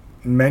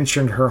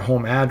mentioned her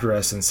home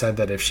address and said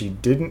that if she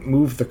didn't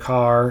move the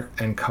car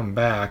and come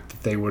back,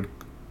 that they would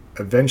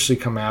eventually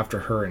come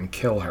after her and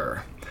kill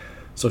her.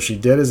 So she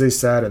did as they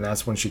said, and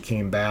that's when she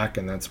came back,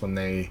 and that's when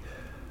they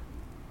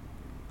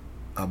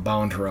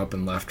bound her up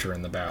and left her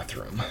in the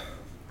bathroom.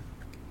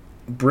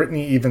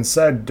 Brittany even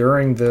said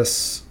during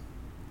this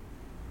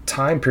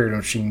time period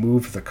when she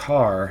moved the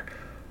car,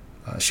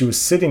 she was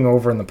sitting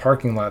over in the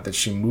parking lot that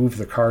she moved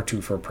the car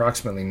to for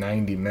approximately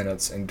 90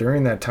 minutes, and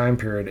during that time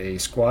period, a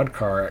squad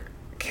car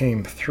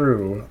came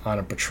through on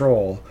a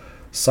patrol,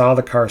 saw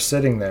the car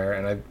sitting there,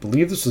 and I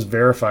believe this was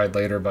verified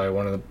later by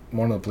one of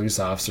the police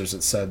officers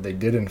that said they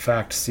did in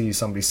fact see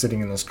somebody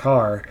sitting in this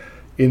car,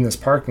 in this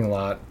parking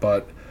lot,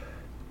 but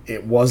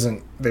it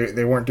wasn't,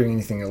 they weren't doing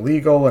anything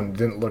illegal and it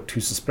didn't look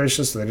too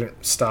suspicious, so they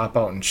didn't stop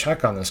out and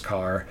check on this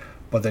car,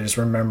 but they just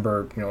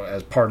remember,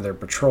 as part of their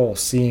patrol,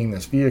 seeing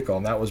this vehicle,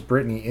 and that was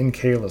Brittany in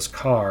Kayla's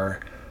car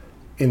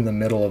in the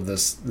middle of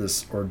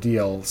this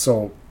ordeal.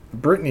 So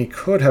Brittany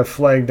could have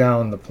flagged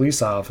down the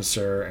police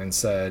officer and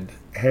said,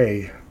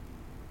 hey,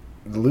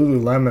 the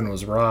Lululemon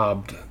was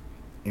robbed.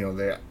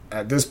 They,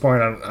 at this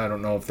point, I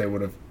don't know if they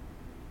would have,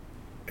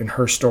 in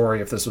her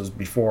story, if this was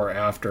before or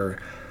after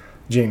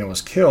Jana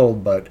was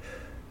killed, but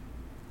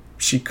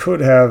she could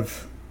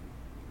have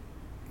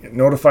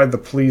notified the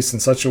police in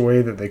such a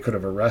way that they could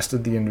have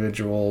arrested the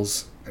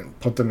individuals and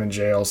put them in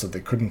jail so they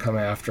couldn't come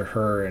after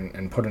her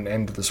and put an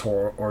end to this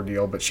whole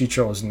ordeal. But she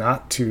chose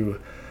not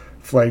to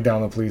flag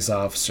down the police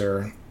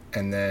officer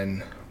and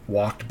then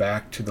walked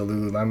back to the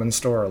Lululemon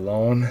store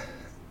alone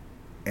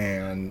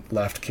and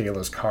left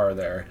Kayla's car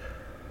there.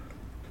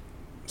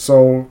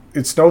 So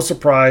it's no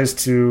surprise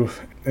to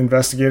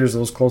investigators,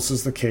 those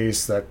closest to the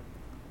case, that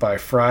by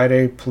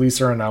Friday,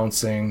 police are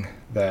announcing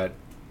that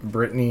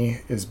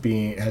Brittany has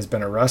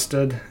been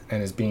arrested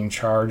and is being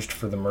charged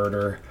for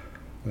the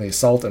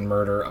assault and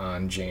murder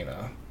on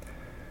Jana.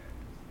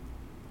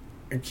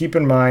 And keep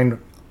in mind,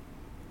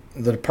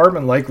 the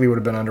department likely would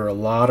have been under a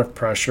lot of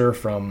pressure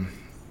from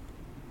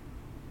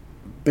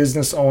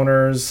business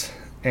owners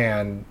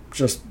and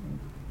just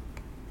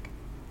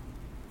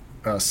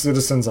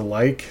citizens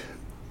alike.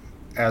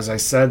 As I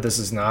said, this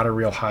is not a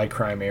real high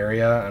crime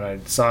area,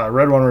 and I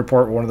read one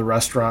report where one of the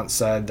restaurants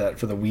said that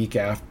for the week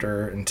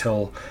after,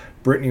 until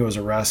Brittany was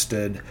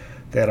arrested,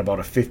 they had about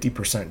a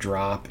 50%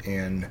 drop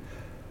in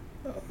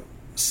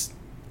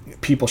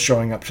people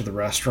showing up to the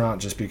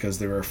restaurant just because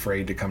they were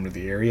afraid to come to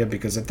the area,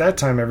 because at that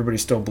time everybody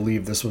still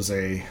believed this was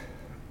a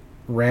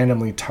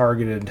randomly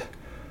targeted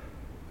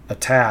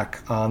attack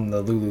on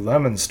the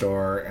Lululemon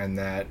store, and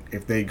that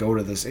if they go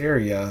to this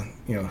area,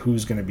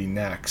 who's going to be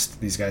next?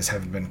 These guys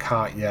haven't been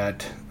caught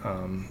yet,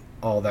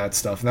 all that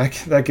stuff. And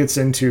that gets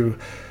into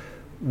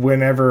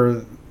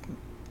whenever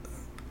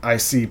I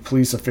see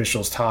police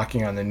officials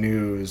talking on the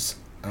news.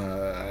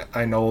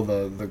 I know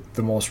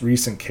the most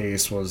recent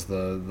case was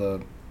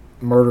the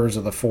murders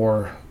of the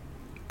 4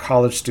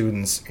 college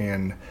students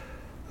in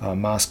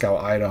Moscow,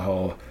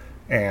 Idaho,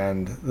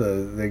 and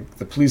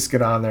the police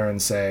get on there and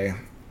say,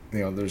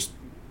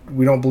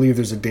 we don't believe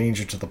there's a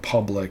danger to the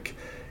public.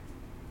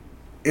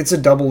 It's a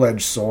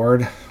double-edged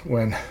sword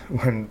when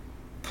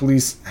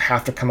police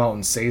have to come out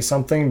and say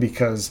something,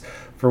 because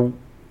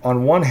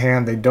on one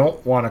hand, they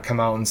don't want to come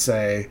out and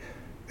say,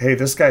 hey,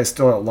 this guy's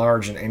still at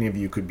large and any of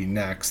you could be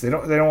next. They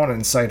don't want to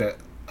incite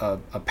a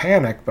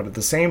panic, but at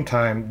the same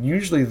time,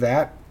 usually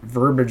that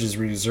verbiage is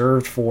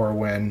reserved for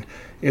when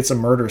it's a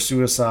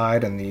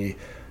murder-suicide and the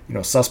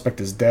suspect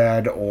is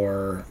dead,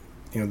 or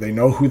they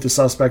know who the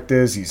suspect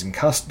is, he's in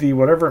custody,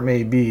 whatever it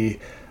may be.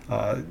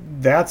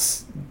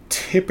 That's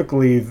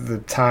typically the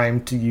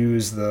time to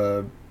use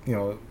the,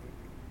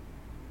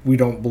 we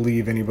don't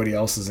believe anybody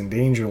else is in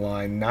danger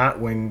line, not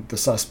when the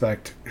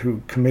suspect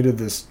who committed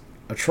this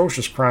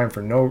atrocious crime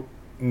for no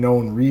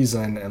known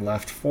reason and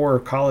left 4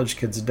 college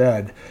kids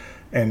dead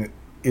and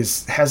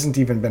hasn't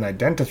even been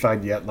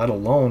identified yet, let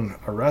alone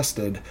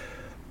arrested,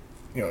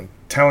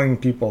 telling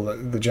people,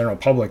 the general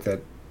public,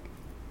 that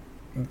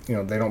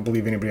they don't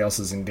believe anybody else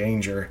is in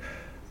danger,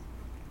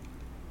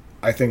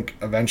 I think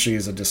eventually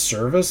is a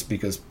disservice,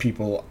 because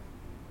people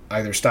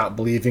either stop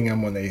believing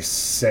them when they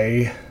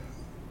say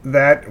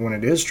that, when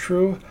it is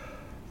true.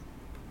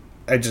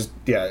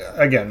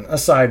 Again, a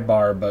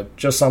sidebar, but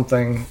just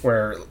something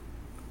where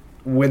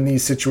when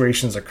these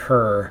situations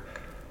occur,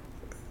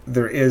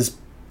 there is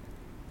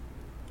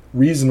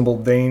reasonable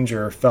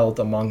danger felt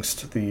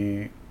amongst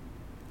the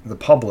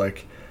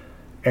public,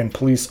 and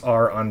police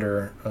are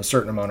under a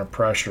certain amount of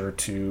pressure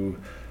to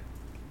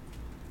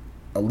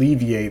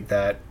alleviate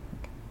that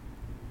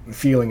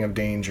feeling of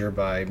danger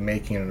by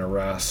making an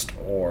arrest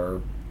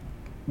or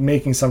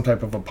making some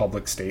type of a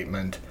public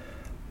statement.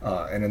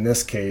 And in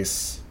this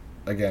case,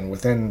 again,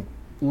 within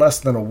less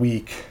than a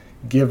week,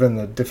 given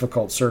the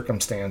difficult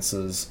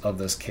circumstances of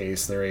this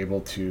case, they're able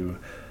to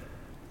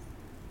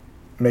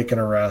make an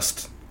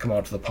arrest, come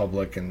out to the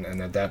public, and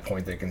at that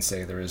point they can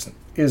say there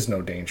is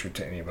no danger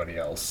to anybody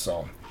else.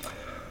 So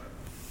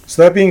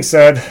that being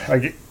said,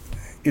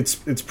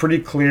 it's pretty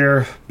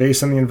clear,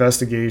 based on the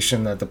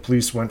investigation, that the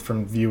police went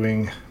from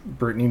viewing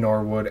Brittany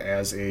Norwood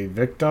as a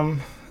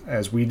victim,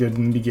 as we did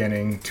in the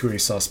beginning, to a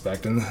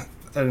suspect. And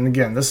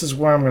again, this is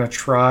where I'm going to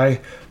try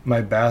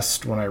my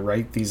best when I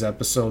write these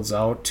episodes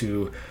out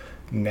to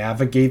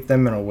navigate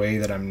them in a way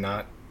that I'm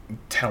not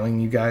telling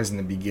you guys in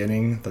the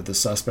beginning that the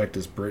suspect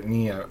is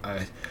Brittany.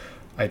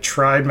 I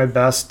tried my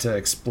best to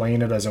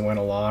explain it as I went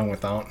along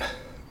without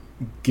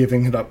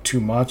giving it up too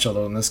much,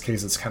 although in this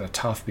case it's kind of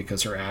tough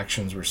because her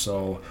actions were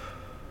so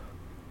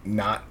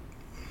not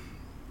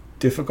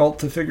difficult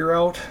to figure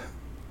out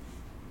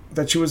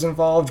that she was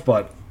involved.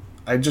 But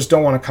I just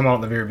don't want to come out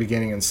in the very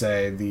beginning and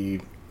say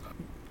the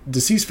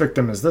deceased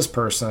victim is this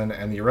person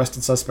and the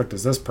arrested suspect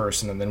is this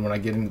person. And then when I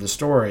get into the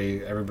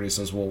story, everybody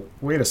says, well,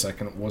 wait a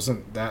second,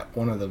 wasn't that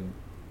one of the,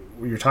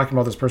 you're talking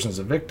about this person as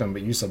a victim,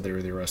 but you said they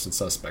were the arrested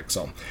suspect.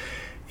 So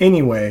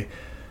anyway,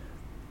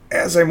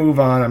 as I move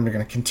on, I'm going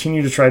to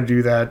continue to try to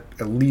do that,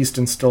 at least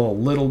instill a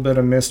little bit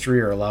of mystery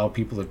or allow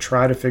people to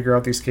try to figure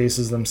out these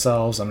cases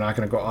themselves. I'm not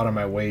going to go out of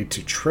my way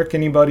to trick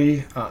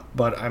anybody,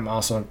 but I'm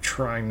also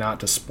trying not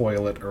to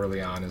spoil it early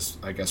on, is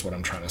I guess what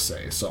I'm trying to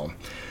say. So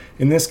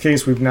in this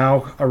case, we've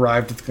now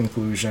arrived at the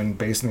conclusion,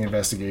 based on the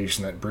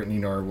investigation, that Brittany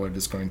Norwood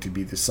is going to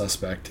be the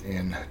suspect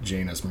in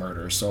Jana's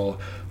murder. So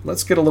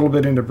let's get a little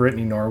bit into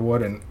Brittany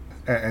Norwood,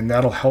 and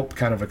that'll help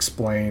kind of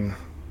explain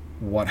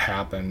what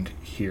happened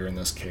here in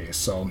this case.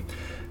 So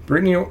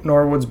Brittany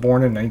Norwood's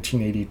born in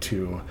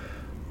 1982.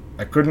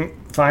 I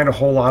couldn't find a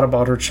whole lot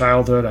about her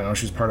childhood. I know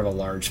she was part of a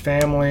large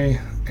family,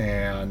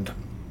 and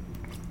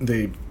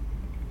they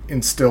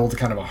instilled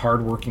kind of a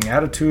hardworking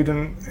attitude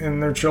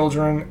in their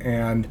children,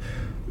 and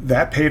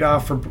that paid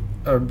off for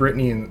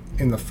Brittany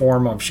in the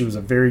form of she was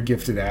a very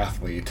gifted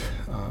athlete.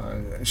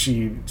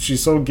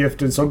 She's so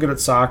gifted, so good at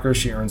soccer,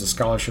 she earns a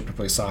scholarship to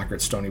play soccer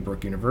at Stony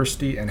Brook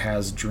University and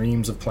has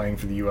dreams of playing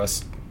for the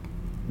U.S.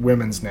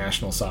 women's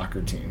national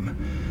soccer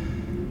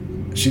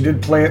team. She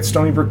did play at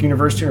Stony Brook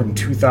University from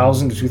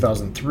 2000 to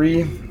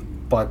 2003,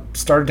 but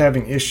started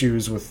having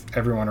issues with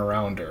everyone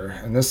around her.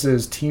 And this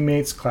is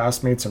teammates,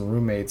 classmates, and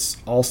roommates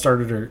all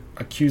started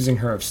accusing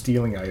her of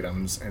stealing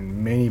items,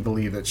 and many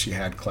believe that she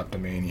had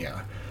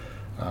kleptomania.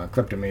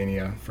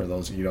 Kleptomania, for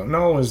those of you who don't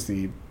know, is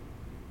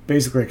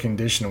basically a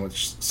condition in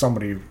which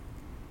somebody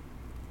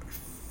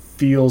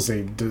feels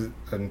an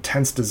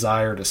intense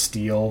desire to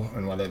steal,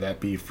 and whether that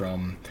be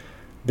from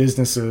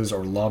businesses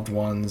or loved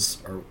ones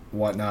or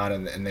whatnot,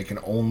 and they can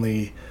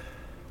only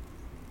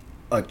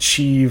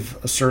achieve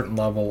a certain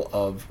level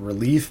of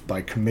relief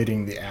by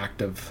committing the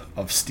act of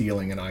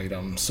stealing an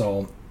item.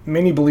 So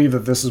many believe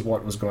that this is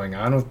what was going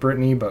on with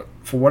Brittany, but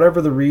for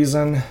whatever the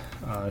reason,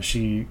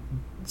 she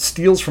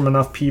steals from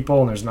enough people,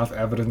 and there's enough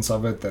evidence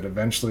of it that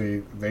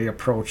eventually they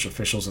approach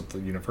officials at the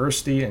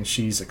university, and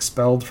she's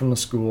expelled from the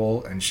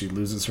school, and she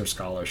loses her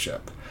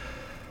scholarship.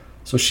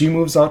 So she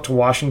moves out to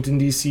Washington,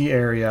 D.C.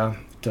 area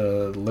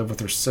to live with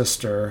her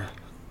sister,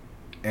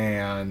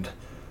 and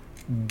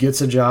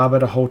gets a job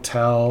at a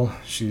hotel.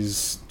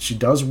 She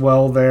does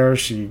well there.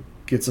 She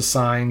gets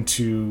assigned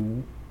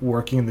to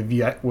working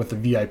with the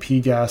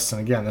VIP guests.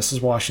 And again, this is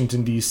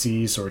Washington,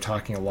 D.C., so we're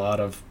talking a lot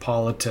of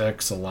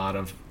politics, a lot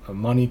of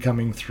money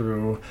coming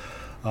through.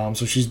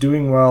 So she's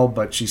doing well,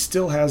 but she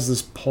still has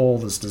this pull,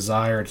 this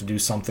desire to do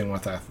something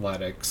with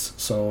athletics.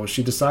 So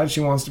she decides she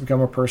wants to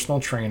become a personal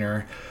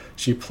trainer.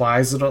 She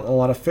applies at a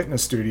lot of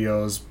fitness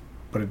studios,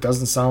 but it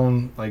doesn't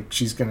sound like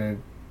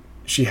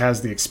she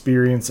has the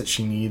experience that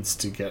she needs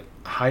to get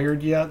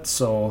hired yet.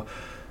 So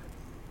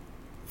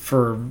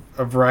for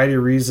a variety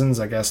of reasons,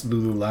 I guess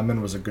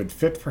Lululemon was a good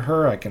fit for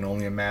her. I can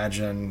only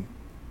imagine,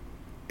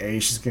 A,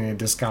 she's getting a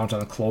discount on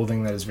the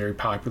clothing that is very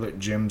popular at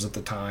gyms at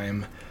the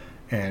time,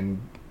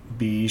 and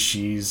B,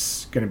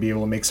 she's going to be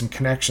able to make some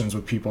connections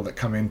with people that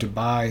come in to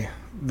buy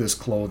this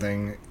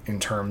clothing in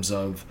terms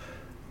of,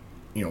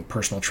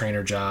 personal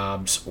trainer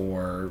jobs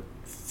or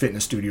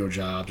fitness studio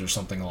jobs or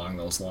something along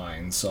those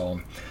lines.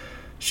 So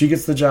she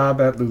gets the job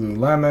at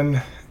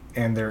Lululemon,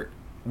 and there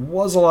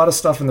was a lot of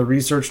stuff in the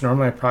research.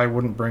 Normally I probably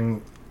wouldn't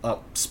bring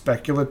up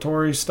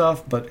speculatory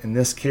stuff, but in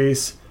this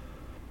case,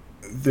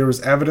 there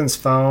was evidence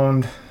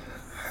found,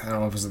 I don't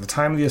know if it was at the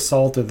time of the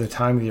assault or the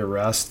time of the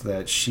arrest,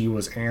 that she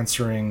was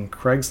answering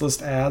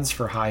Craigslist ads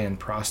for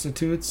high-end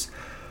prostitutes.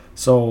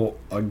 So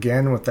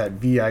again, with that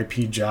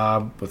VIP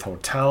job with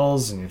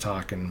hotels, and you're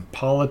talking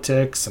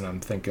politics, and I'm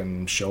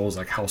thinking shows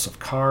like House of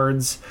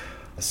Cards,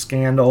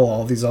 Scandal,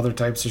 all these other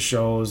types of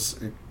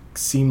shows, it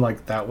seemed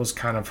like that was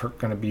kind of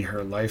going to be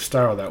her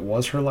lifestyle, or that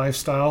was her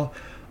lifestyle.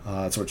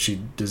 That's what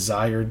she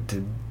desired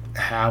to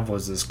have,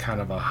 was this kind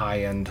of a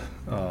high-end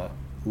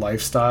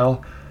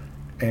lifestyle.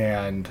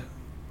 And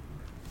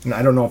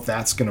I don't know if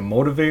that's going to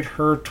motivate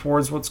her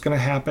towards what's going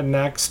to happen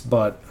next,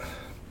 but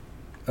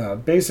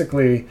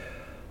basically,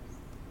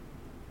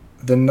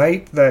 the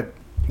night that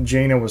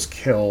Jana was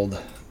killed,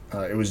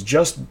 it was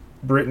just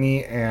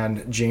Brittany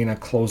and Jana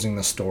closing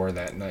the store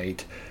that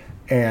night.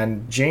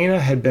 And Jana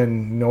had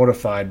been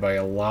notified by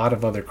a lot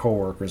of other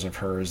coworkers of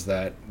hers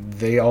that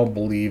they all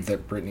believed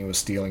that Brittany was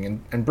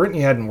stealing. And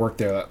Brittany hadn't worked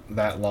there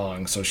that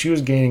long, so she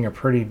was gaining a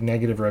pretty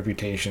negative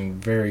reputation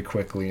very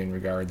quickly in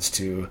regards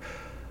to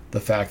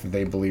the fact that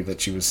they believed that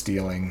she was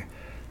stealing.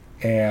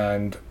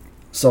 And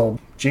so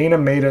Jana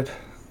made it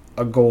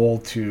a goal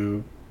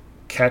to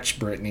catch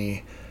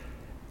Brittany.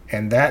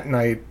 And that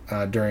night,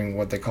 during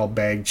what they call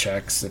bag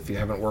checks, if you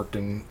haven't worked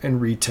in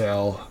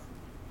retail,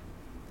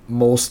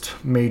 most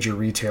major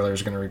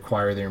retailers are going to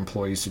require their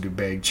employees to do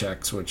bag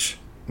checks, which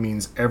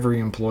means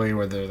every employee,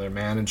 whether they're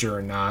manager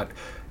or not,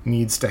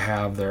 needs to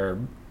have their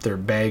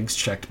bags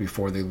checked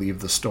before they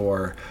leave the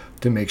store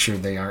to make sure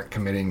they aren't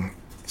committing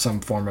some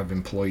form of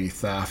employee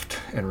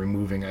theft and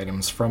removing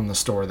items from the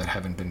store that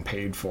haven't been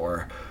paid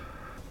for.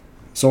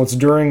 So it's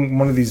during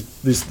one of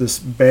this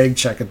bag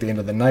check at the end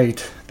of the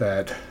night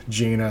that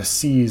Jaina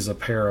sees a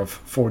pair of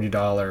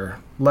 $40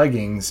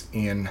 leggings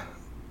in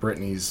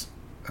Brittany's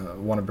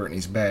one of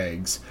Brittany's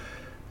bags.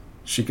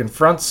 She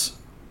confronts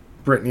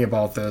Brittany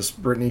about this.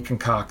 Brittany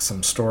concocts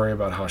some story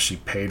about how she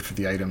paid for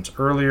the items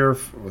earlier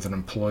with an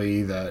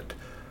employee that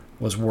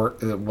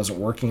wasn't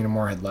working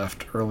anymore, had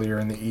left earlier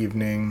in the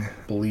evening.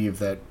 Believe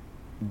that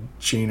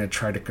Jaina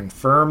tried to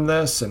confirm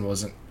this and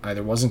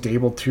wasn't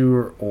able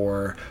to,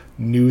 or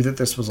knew that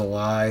this was a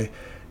lie.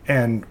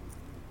 And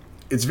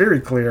it's very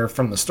clear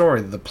from the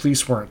story that the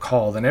police weren't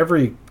called, and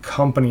every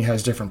company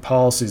has different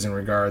policies in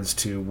regards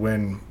to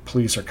when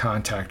police are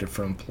contacted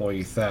for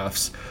employee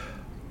thefts.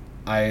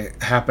 I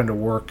happened to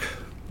work,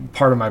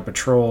 part of my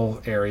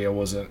patrol area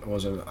was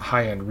a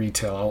high-end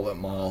retail outlet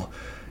mall,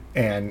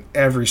 and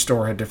every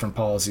store had different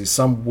policies.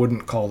 Some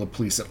wouldn't call the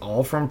police at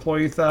all for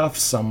employee theft.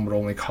 Some would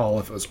only call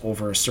if it was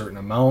over a certain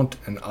amount,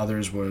 and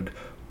others would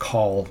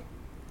call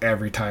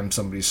every time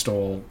somebody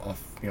stole a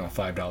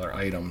 $5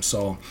 item.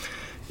 So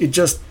it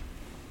just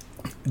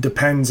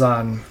depends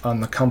on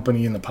the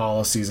company and the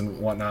policies and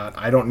whatnot.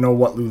 I don't know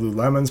what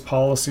Lululemon's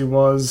policy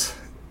was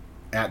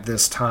at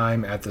this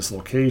time, at this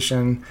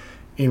location,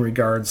 in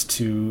regards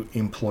to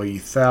employee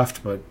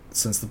theft, but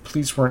since the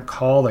police weren't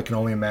called, I can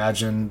only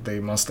imagine they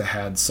must have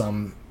had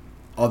some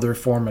other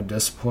form of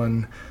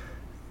discipline,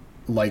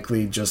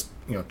 likely just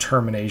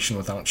termination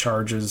without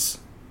charges,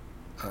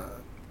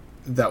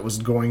 that was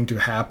going to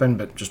happen,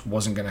 but just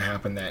wasn't going to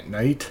happen that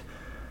night.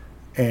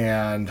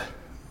 And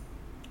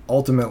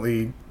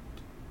ultimately,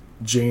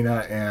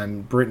 Jaina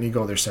and Brittany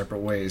go their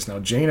separate ways. Now,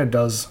 Jaina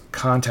does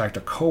contact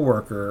a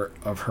coworker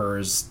of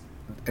hers,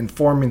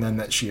 informing them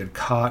that she had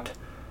caught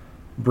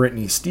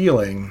Brittany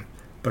stealing,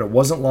 but it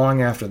wasn't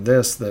long after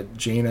this that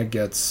Jaina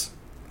gets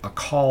a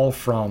call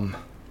from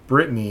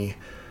Brittany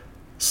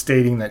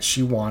stating that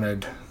she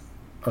had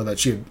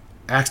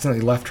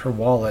accidentally left her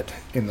wallet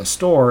in the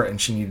store and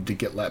she needed to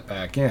get let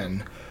back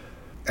in.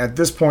 At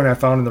this point, I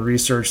found in the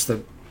research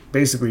that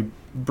basically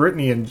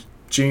Brittany and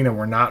Jaina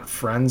were not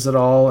friends at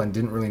all and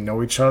didn't really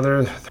know each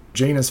other.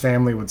 Jaina's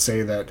family would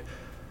say that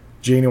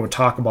Jaina would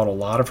talk about a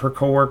lot of her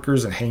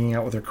coworkers and hanging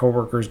out with her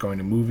coworkers, going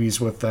to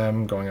movies with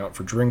them, going out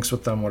for drinks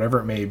with them, whatever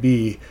it may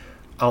be,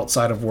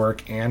 outside of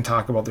work, and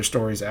talk about their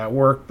stories at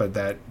work, but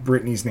that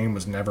Brittany's name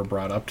was never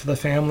brought up to the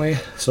family.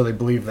 So they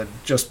believe that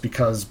just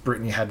because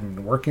Brittany hadn't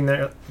been working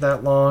there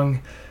that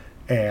long,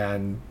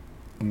 and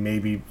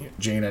maybe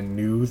Jaina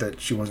knew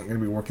that she wasn't going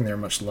to be working there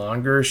much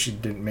longer, she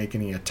didn't make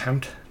any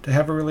attempt to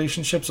have a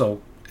relationship.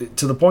 So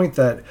to the point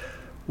that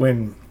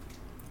when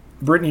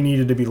Brittany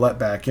needed to be let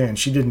back in,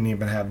 she didn't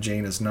even have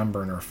Jaina's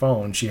number in her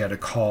phone. She had to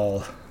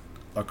call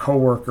a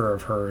coworker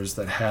of hers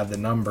that had the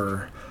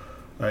number,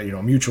 a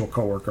mutual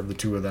coworker of the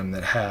two of them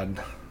that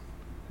had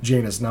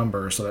Jaina's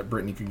number, so that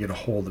Brittany could get a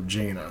hold of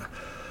Jaina.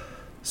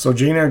 So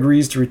Jaina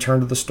agrees to return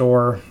to the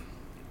store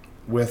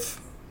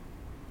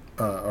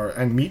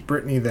and meet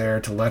Brittany there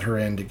to let her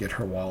in to get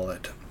her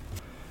wallet.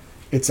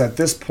 It's at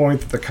this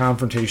point that the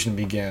confrontation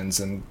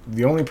begins, and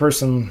the only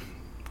person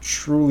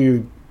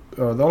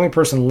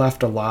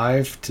left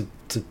alive to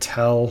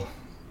tell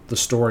the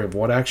story of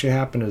what actually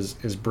happened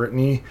is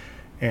Brittany,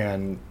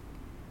 and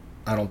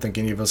I don't think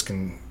any of us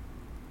can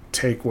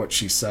take what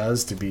she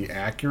says to be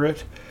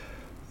accurate.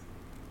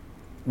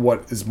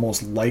 What is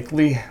most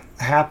likely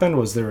happened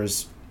was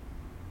it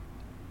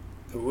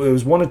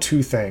was one of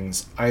two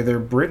things. Either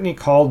Brittany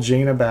called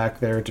Jaina back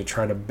there to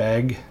try to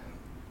beg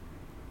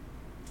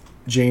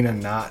Jaina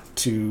not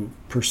to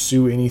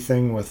pursue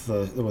anything with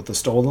the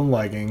stolen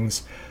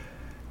leggings,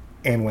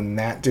 and when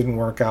that didn't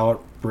work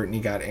out, Brittany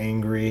got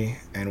angry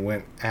and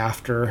went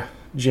after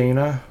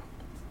Jaina,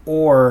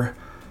 or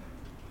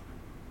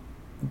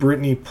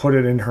Brittany put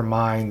it in her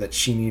mind that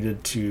she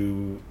needed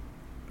to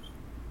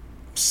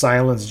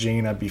silence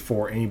Jaina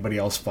before anybody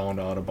else found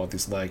out about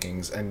these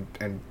leggings,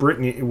 and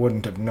Brittany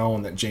wouldn't have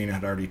known that Jaina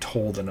had already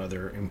told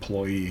another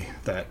employee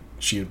that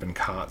she had been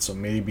caught. So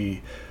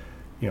maybe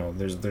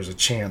there's a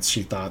chance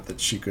she thought that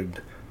she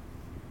could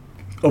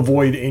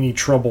avoid any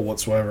trouble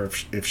whatsoever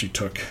if she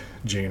took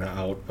Jaina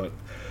out. But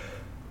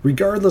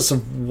regardless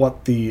of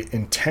what the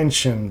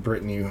intention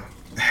Brittany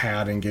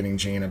had in getting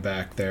Jaina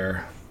back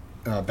there,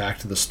 back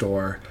to the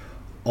store,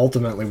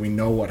 ultimately we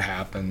know what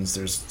happens.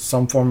 There's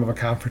some form of a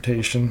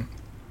confrontation.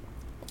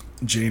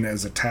 Jaina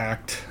is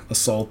attacked,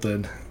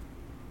 assaulted,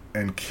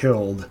 and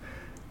killed,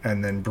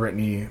 and then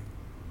Brittany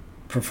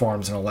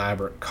performs an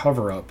elaborate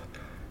cover-up,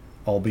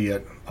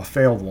 albeit a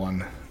failed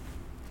one,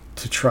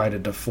 to try to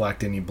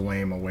deflect any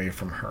blame away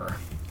from her.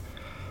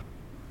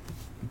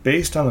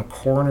 Based on the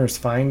coroner's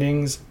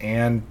findings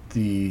and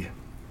the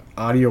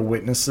audio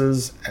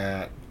witnesses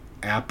at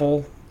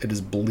Apple, it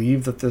is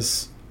believed that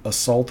this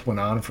assault went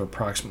on for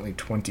approximately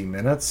 20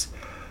 minutes.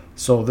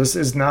 So this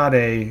is not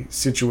a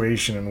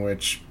situation in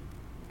which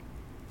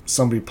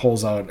somebody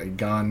pulls out a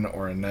gun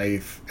or a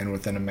knife and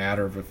within a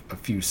matter of a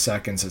few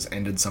seconds has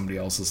ended somebody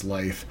else's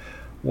life.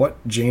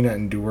 What Jaina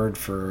endured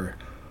for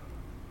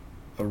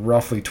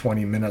roughly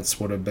 20 minutes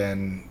would have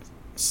been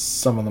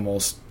some of the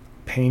most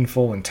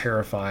painful and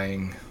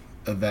terrifying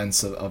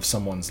events of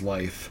someone's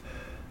life.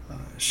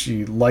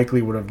 She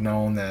likely would have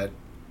known that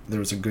there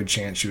was a good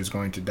chance she was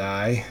going to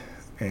die,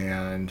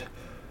 and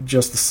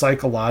just the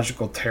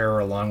psychological terror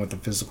along with the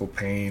physical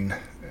pain,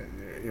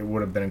 it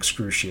would have been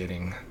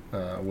excruciating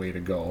way to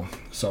go.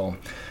 So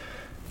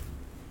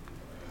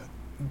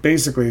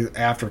basically,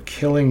 after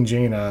killing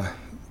Jaina,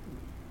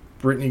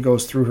 Brittany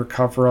goes through her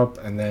cover-up,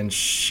 and then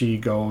she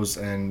goes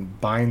and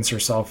binds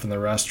herself in the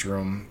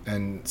restroom.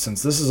 And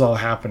since this is all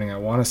happening, I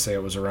want to say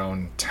it was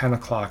around 10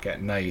 o'clock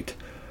at night.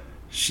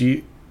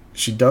 She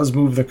does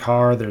move the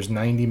car. There's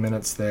 90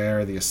 minutes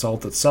there. The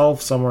assault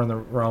itself, somewhere in the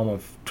realm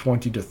of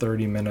 20 to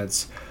 30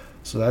 minutes.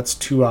 So that's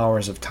 2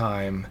 hours of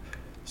time.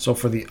 So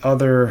for the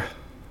other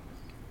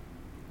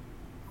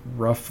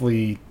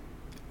roughly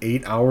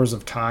 8 hours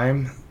of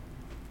time,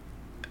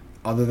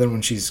 other than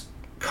when she's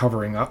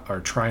covering up or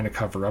trying to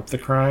cover up the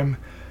crime,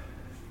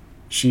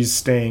 she's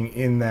staying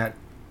in that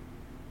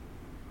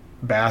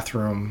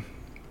bathroom,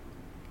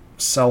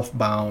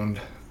 self-bound,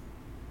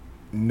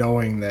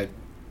 knowing that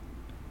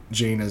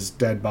Jaina's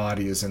dead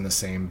body is in the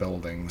same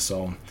building.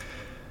 So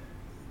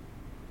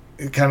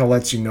it kind of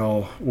lets you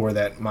know where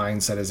that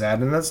mindset is at.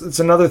 And it's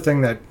another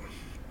thing that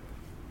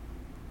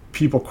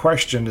people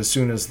questioned as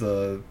soon as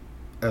the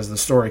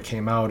story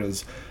came out,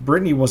 is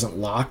Brittany wasn't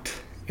locked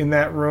in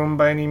that room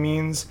by any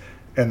means.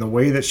 And the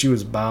way that she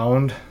was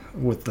bound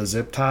with the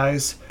zip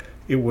ties,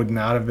 it would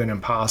not have been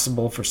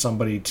impossible for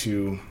somebody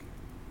to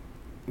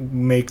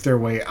make their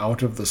way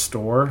out of the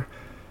store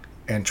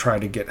and try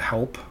to get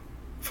help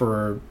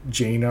for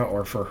Jaina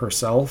or for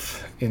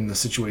herself in the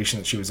situation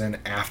that she was in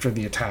after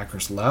the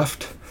attackers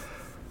left.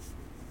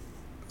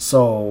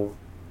 So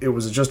it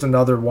was just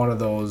another one of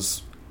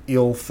those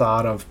ill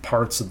thought of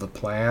parts of the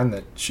plan,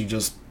 that she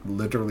just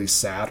literally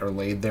sat or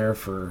laid there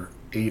for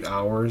 8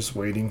 hours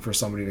waiting for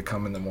somebody to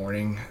come in the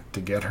morning to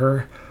get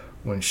her,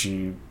 when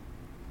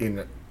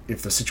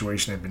if the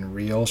situation had been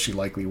real, she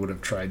likely would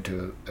have tried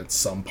to at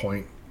some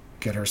point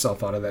get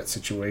herself out of that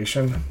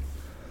situation.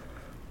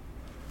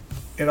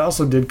 It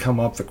also did come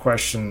up, the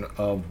question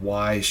of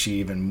why she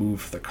even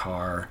moved the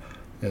car.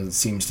 It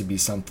seems to be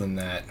something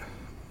that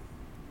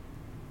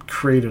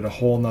created a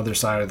whole nother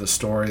side of the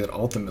story that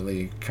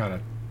ultimately kind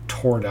of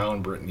tore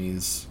down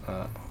Brittany's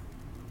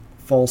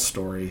false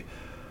story.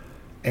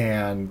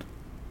 And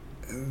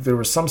there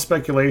was some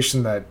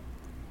speculation that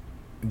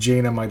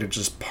Jaina might have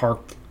just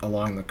parked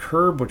along the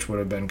curb, which would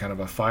have been kind of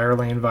a fire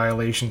lane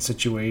violation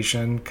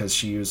situation, because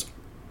she was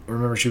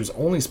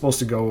only supposed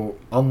to go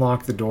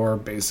unlock the door,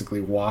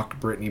 basically walk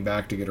Brittany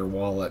back to get her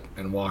wallet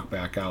and walk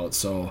back out.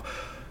 So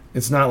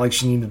it's not like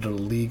she needed to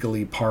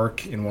legally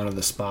park in one of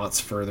the spots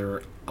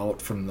further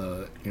out from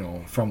the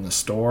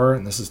store.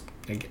 And this is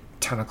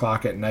 10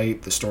 o'clock at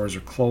night. The stores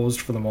are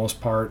closed for the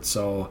most part,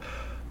 so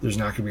there's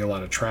not going to be a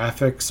lot of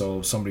traffic.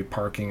 So somebody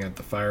parking at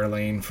the fire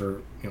lane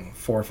for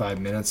 4 or 5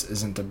 minutes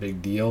isn't a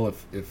big deal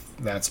if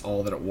that's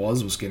all that it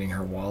was getting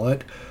her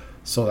wallet.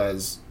 So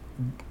as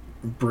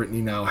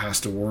Brittany now has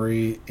to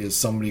worry, is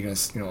somebody going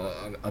to,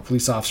 a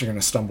police officer going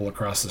to stumble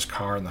across this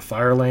car in the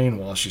fire lane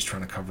while she's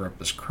trying to cover up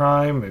this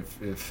crime?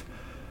 If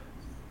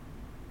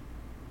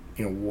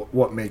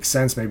what makes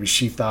sense, maybe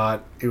she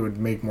thought it would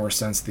make more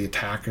sense the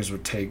attackers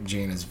would take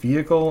Jaina's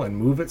vehicle and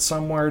move it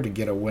somewhere to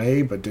get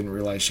away, but didn't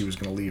realize she was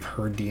going to leave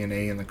her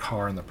DNA in the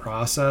car in the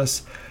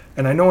process.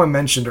 And I know I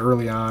mentioned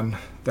early on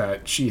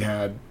that she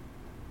had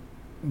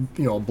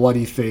a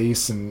bloody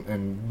face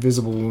and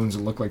visible wounds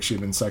that looked like she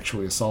had been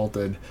sexually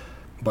assaulted,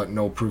 but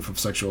no proof of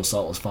sexual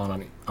assault was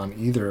found on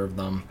either of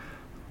them.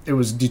 It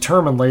was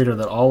determined later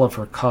that all of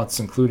her cuts,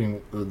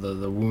 including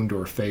the wound to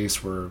her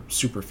face, were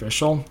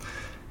superficial.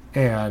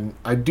 And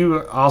I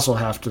do also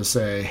have to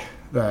say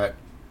that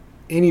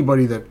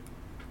anybody that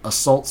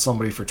assaults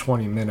somebody for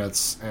 20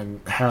 minutes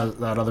and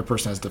that other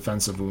person has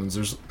defensive wounds,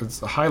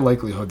 it's a high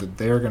likelihood that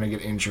they're going to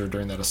get injured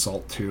during that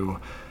assault too.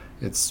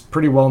 It's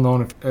pretty well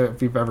known,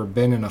 if you've ever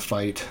been in a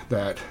fight,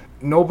 that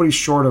nobody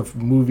short of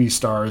movie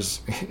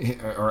stars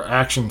or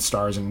action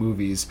stars in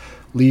movies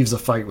leaves a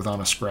fight without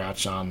a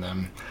scratch on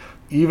them.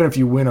 Even if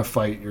you win a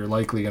fight, you're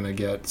likely going to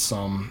get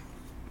some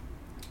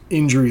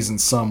injuries in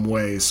some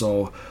way.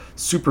 So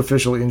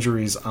superficial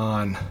injuries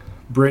on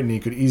Brittany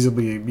could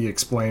easily be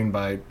explained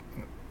by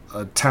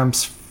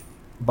attempts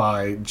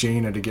by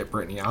Jaina to get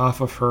Brittany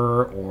off of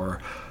her,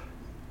 or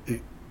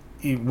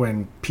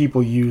when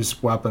people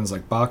use weapons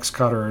like box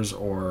cutters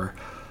or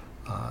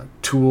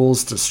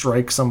tools to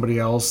strike somebody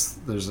else.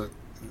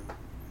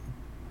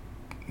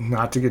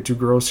 Not to get too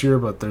gross here,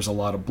 but there's a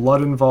lot of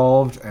blood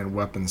involved and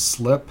weapons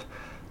slip,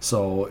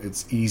 so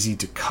it's easy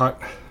to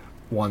cut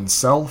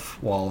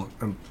oneself while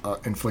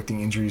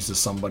inflicting injuries to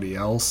somebody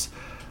else.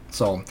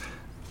 So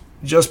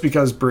just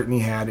because Brittany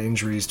had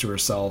injuries to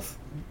herself,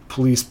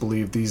 police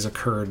believe these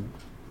occurred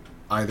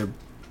either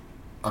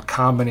a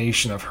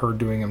combination of her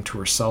doing them to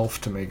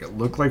herself to make it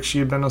look like she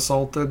had been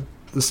assaulted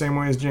the same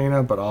way as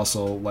Jaina, but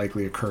also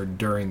likely occurred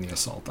during the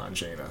assault on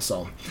Jaina.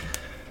 So,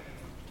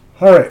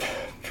 all right,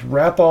 to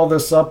wrap all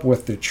this up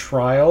with the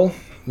trial.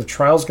 The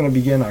trial is going to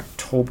begin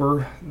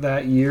October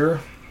that year.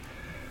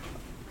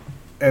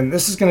 And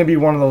this is going to be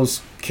one of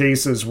those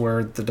cases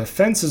where the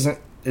defense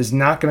is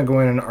not going to go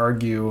in and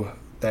argue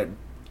that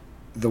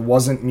the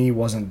wasn't me,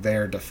 wasn't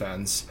their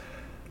defense.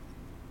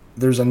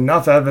 There's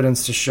enough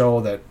evidence to show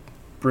that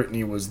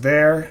Brittany was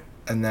there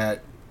and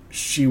that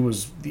she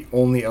was the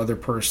only other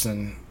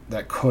person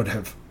that could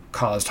have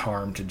caused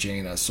harm to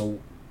Jana. So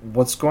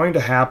what's going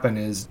to happen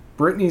is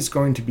Brittany's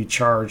going to be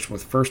charged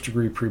with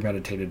first-degree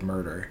premeditated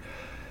murder.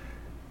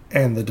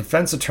 And the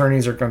defense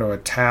attorneys are going to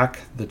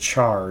attack the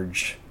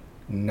charge,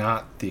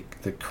 not the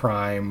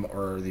crime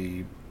or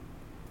the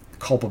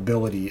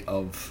culpability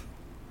of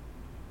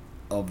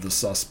the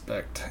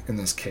suspect in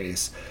this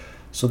case.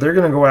 So they're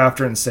going to go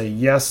after it and say,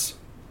 yes,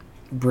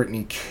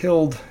 Brittany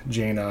killed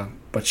Jana,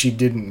 but she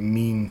didn't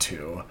mean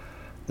to.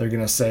 They're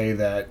going to say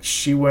that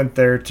she went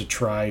there to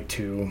try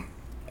to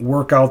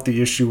work out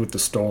the issue with the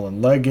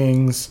stolen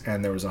leggings,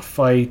 and there was a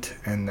fight,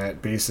 and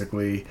that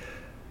basically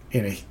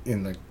in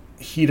the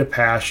heat of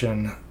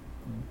passion,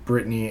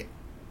 Brittany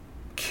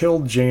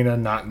killed Jana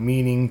not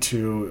meaning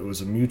to. It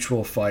was a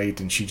mutual fight,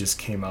 and she just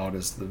came out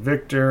as the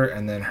victor,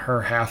 and then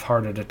her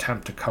half-hearted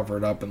attempt to cover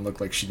it up and look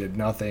like she did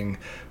nothing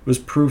was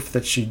proof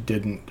that she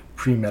didn't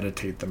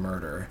premeditate the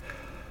murder.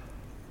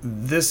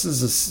 This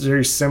is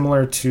very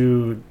similar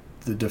to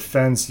the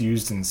defense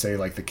used in, say,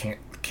 like the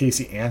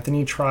Casey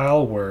Anthony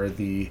trial, where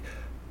the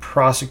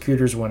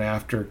prosecutors went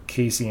after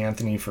Casey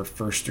Anthony for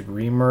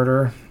first-degree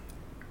murder.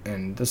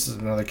 And this is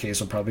another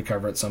case we'll probably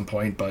cover at some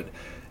point, but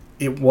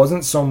it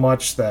wasn't so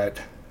much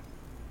that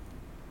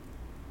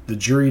the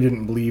jury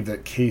didn't believe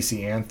that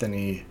Casey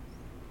Anthony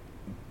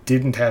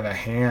didn't have a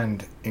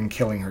hand in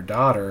killing her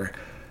daughter.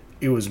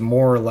 It was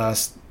more or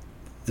less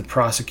the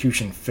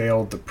prosecution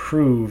failed to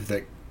prove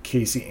that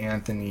Casey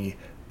Anthony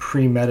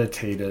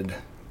premeditated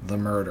the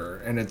murder.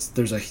 And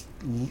there's a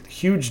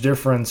huge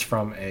difference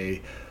from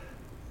a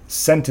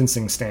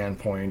sentencing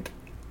standpoint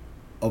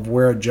of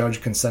where a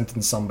judge can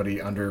sentence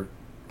somebody under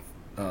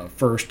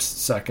first,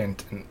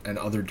 second, and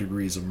other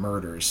degrees of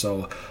murder.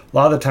 So a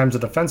lot of the times the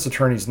defense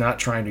attorney is not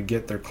trying to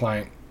get their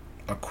client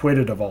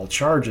acquitted of all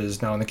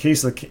charges. Now, in the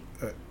case of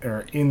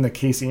in the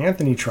Casey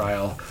Anthony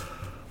trial,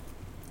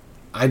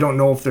 I don't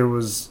know if there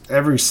was,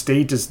 every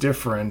state is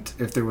different,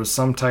 if there was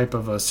some type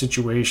of a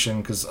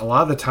situation, because a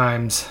lot of the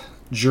times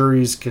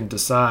juries can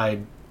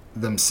decide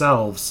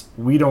themselves,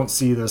 we don't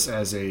see this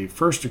as a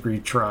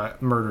first-degree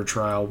murder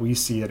trial, we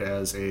see it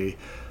as a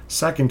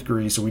second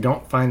degree, so we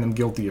don't find them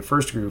guilty of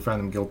first degree, we find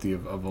them guilty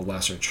of a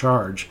lesser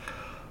charge.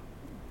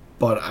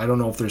 But I don't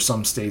know if there's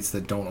some states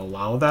that don't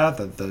allow that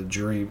the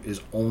jury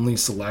is only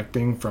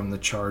selecting from the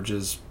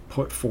charges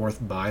put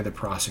forth by the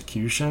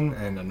prosecution,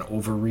 and an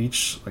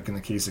overreach, like in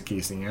the case of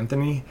Casey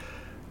Anthony,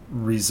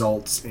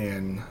 results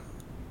in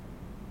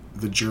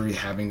the jury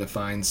having to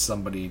find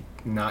somebody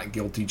not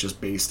guilty just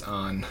based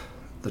on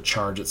the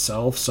charge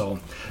itself. So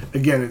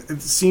again,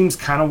 it seems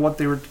kind of what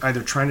they were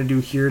either trying to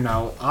do here.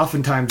 Now,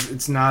 oftentimes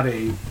it's not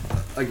a,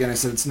 again, I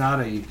said it's not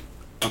a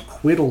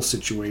acquittal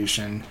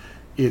situation.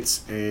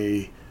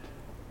 They're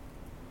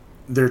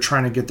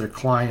trying to get their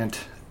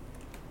client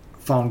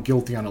found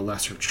guilty on a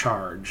lesser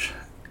charge.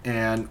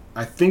 And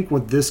I think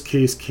what this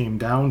case came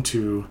down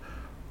to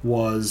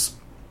was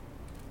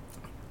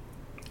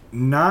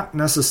not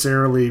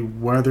necessarily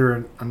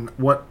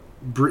what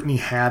Brittany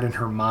had in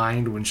her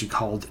mind when she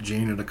called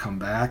Jana to come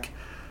back.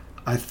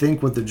 I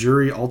think what the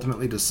jury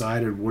ultimately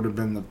decided would have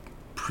been the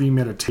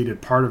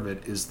premeditated part of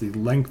it is the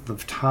length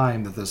of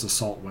time that this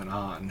assault went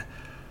on.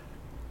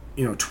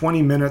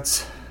 20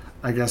 minutes,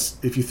 I guess,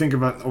 if you think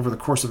about over the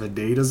course of a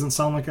day, doesn't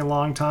sound like a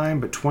long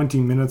time, but 20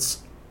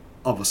 minutes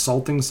of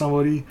assaulting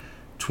somebody,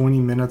 20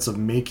 minutes of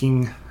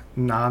making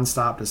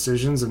nonstop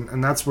decisions,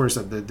 and that's where I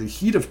said the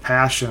heat of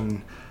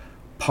passion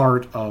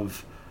part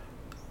of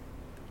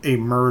a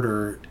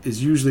murder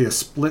is usually a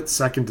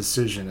split-second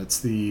decision. It's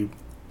the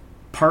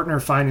partner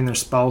finding their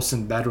spouse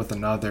in bed with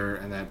another,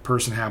 and that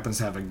person happens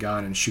to have a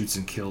gun and shoots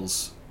and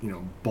kills,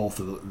 both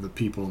of the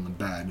people in the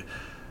bed.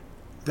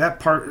 That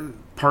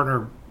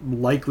partner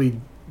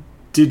likely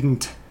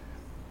didn't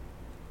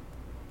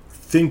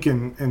think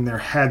in their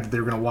head that they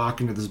were going to walk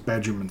into this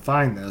bedroom and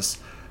find this,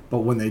 but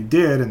when they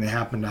did and they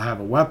happened to have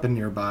a weapon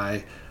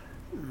nearby,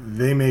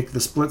 they make the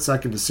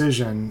split-second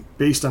decision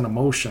based on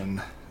emotion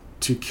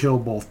to kill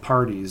both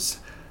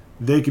parties.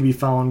 They could be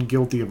found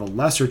guilty of a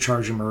lesser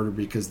charge of murder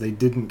because they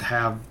didn't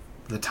have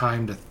the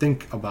time to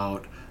think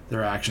about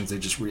their actions. They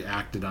just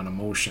reacted on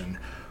emotion.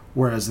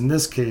 Whereas in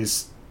this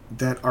case,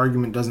 that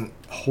argument doesn't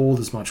hold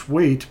as much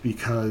weight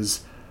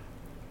because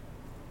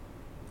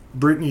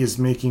Brittany is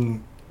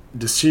making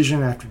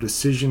decision after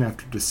decision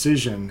after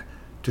decision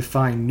to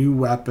find new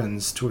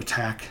weapons to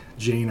attack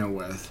Jana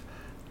with,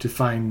 to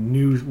find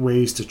new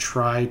ways to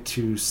try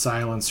to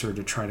silence her,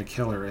 to try to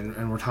kill her.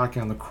 And we're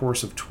talking on the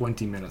course of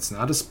 20 minutes.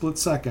 Not a split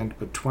second,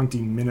 but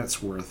 20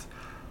 minutes worth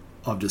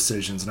of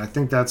decisions. And I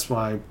think that's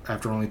why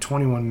after only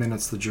 21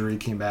 minutes, the jury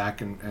came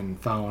back and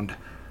found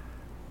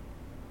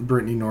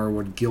Brittany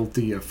Norwood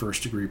guilty of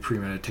first-degree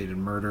premeditated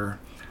murder.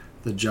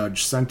 The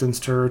judge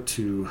sentenced her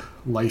to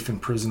life in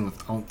prison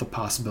without the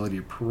possibility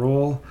of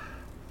parole,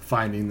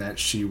 finding that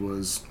she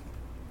was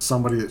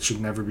somebody that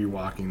should never be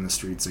walking the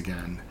streets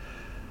again.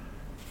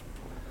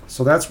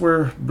 So that's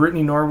where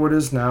Brittany Norwood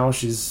is now.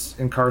 She's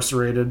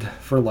incarcerated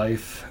for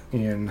life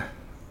in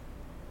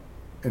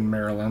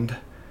Maryland.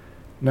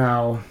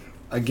 Now,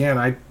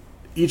 again,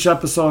 each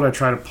episode I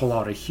try to pull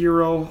out a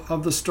hero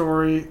of the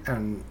story,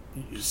 and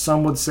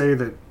some would say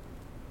that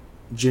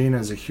Jana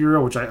is a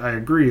hero, which I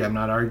agree. I'm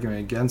not arguing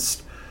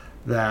against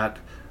that.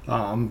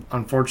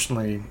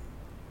 Unfortunately,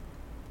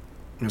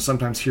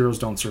 sometimes heroes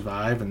don't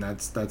survive, and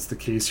that's the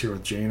case here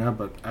with Jana.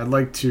 But I'd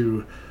like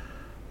to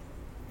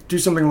do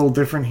something a little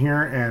different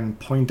here and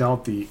point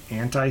out the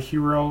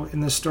anti-hero in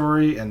this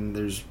story. And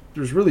there's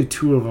really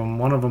two of them.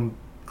 One of them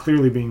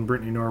clearly being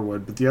Brittany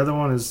Norwood, but the other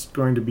one is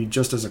going to be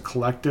just as a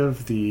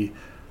collective the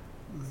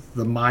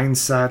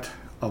mindset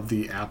of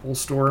the Apple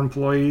Store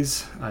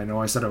employees. I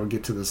know I said I would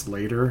get to this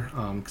later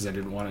because I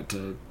didn't want it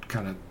to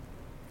kind of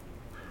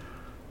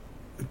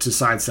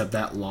sidestep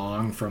that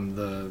long from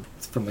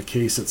the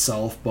case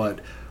itself, but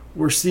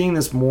we're seeing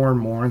this more and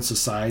more in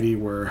society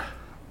where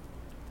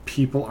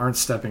people aren't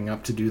stepping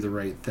up to do the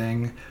right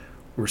thing.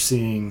 We're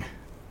seeing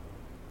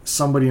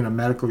somebody in a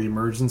medical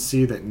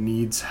emergency that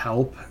needs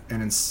help,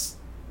 and it's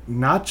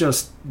not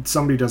just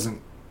somebody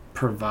doesn't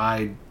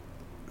provide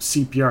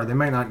CPR. They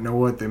might not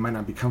know it, they might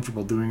not be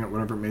comfortable doing it,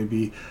 whatever it may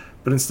be,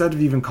 but instead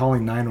of even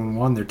calling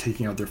 911, they're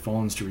taking out their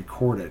phones to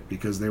record it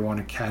because they want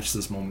to catch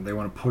this moment. They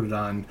want to put it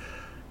on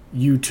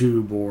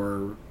YouTube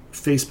or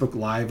Facebook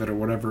Live it or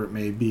whatever it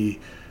may be.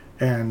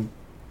 And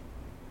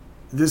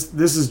this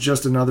is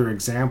just another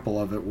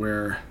example of it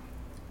where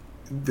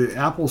the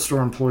Apple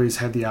Store employees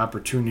had the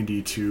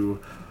opportunity to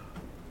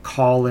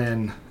call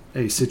in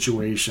a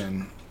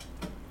situation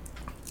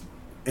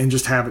and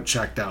just have it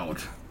checked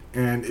out.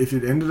 And if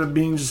it ended up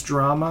being just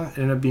drama, it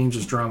ended up being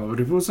just drama. But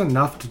if it was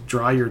enough to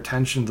draw your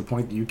attention to the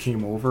point that you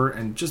came over,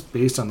 and just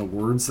based on the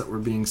words that were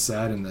being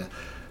said and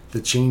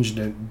the change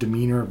in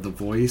demeanor of the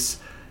voice,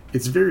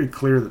 it's very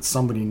clear that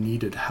somebody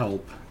needed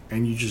help,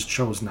 and you just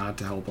chose not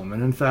to help them.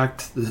 And in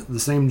fact, the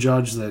same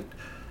judge that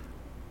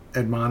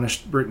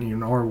admonished Brittany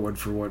Norwood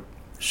for what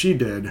she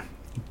did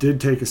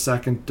take a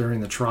second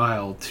during the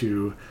trial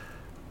to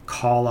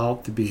call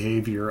out the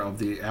behavior of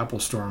the Apple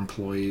Store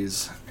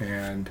employees,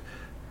 and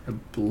I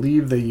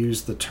believe they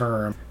used the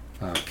term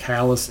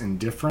callous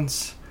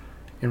indifference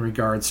in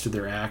regards to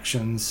their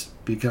actions,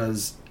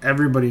 because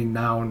everybody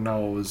now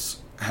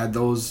knows, had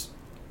those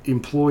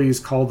employees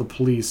called the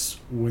police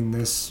when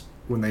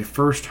they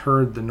first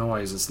heard the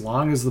noise, as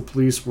long as the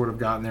police would have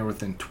gotten there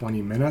within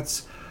 20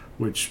 minutes,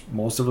 which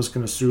most of us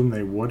can assume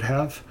they would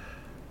have,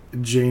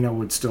 Jana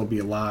would still be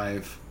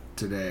alive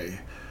today.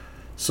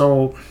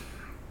 So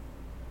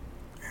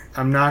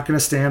I'm not going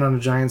to stand on a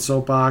giant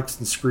soapbox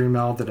and scream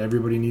out that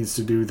everybody needs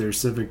to do their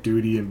civic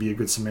duty and be a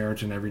good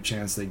Samaritan every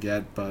chance they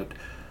get, but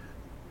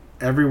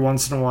every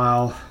once in a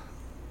while,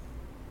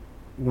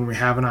 when we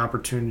have an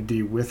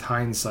opportunity with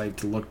hindsight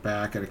to look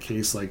back at a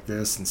case like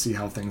this and see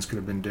how things could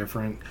have been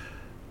different,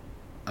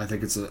 I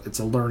think it's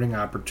a learning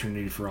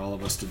opportunity for all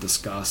of us to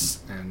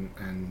discuss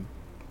and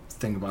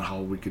think about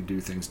how we could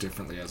do things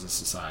differently as a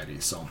society.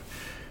 So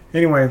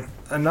anyway,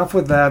 enough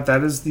with that.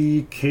 That is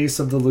the case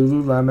of the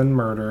Lululemon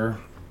murder.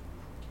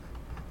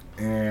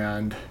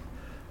 And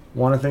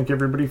want to thank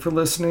everybody for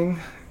listening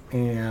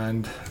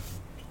and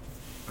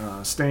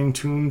staying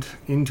tuned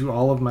into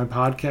all of my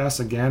podcasts.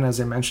 Again, as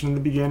I mentioned in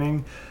the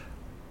beginning,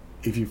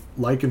 if you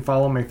like and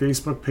follow my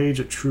Facebook page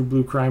at True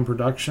Blue Crime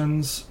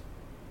Productions,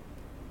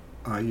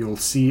 you'll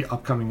see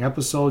upcoming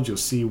episodes. You'll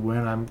see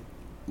when I'm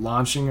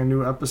launching a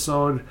new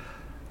episode.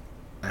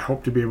 I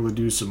hope to be able to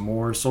do some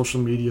more social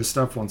media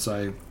stuff once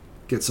I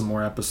get some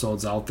more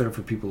episodes out there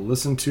for people to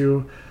listen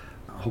to.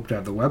 I hope to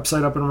have the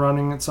website up and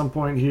running at some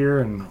point here,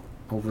 and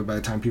hopefully by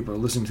the time people are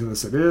listening to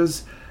this, it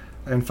is.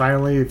 And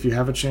finally, if you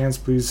have a chance,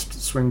 please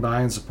swing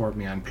by and support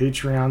me on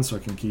Patreon so I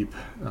can keep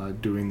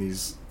doing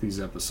these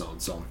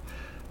episodes. So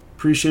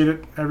appreciate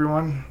it,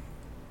 everyone.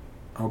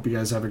 I hope you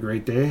guys have a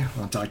great day.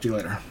 I'll talk to you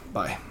later.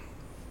 Bye.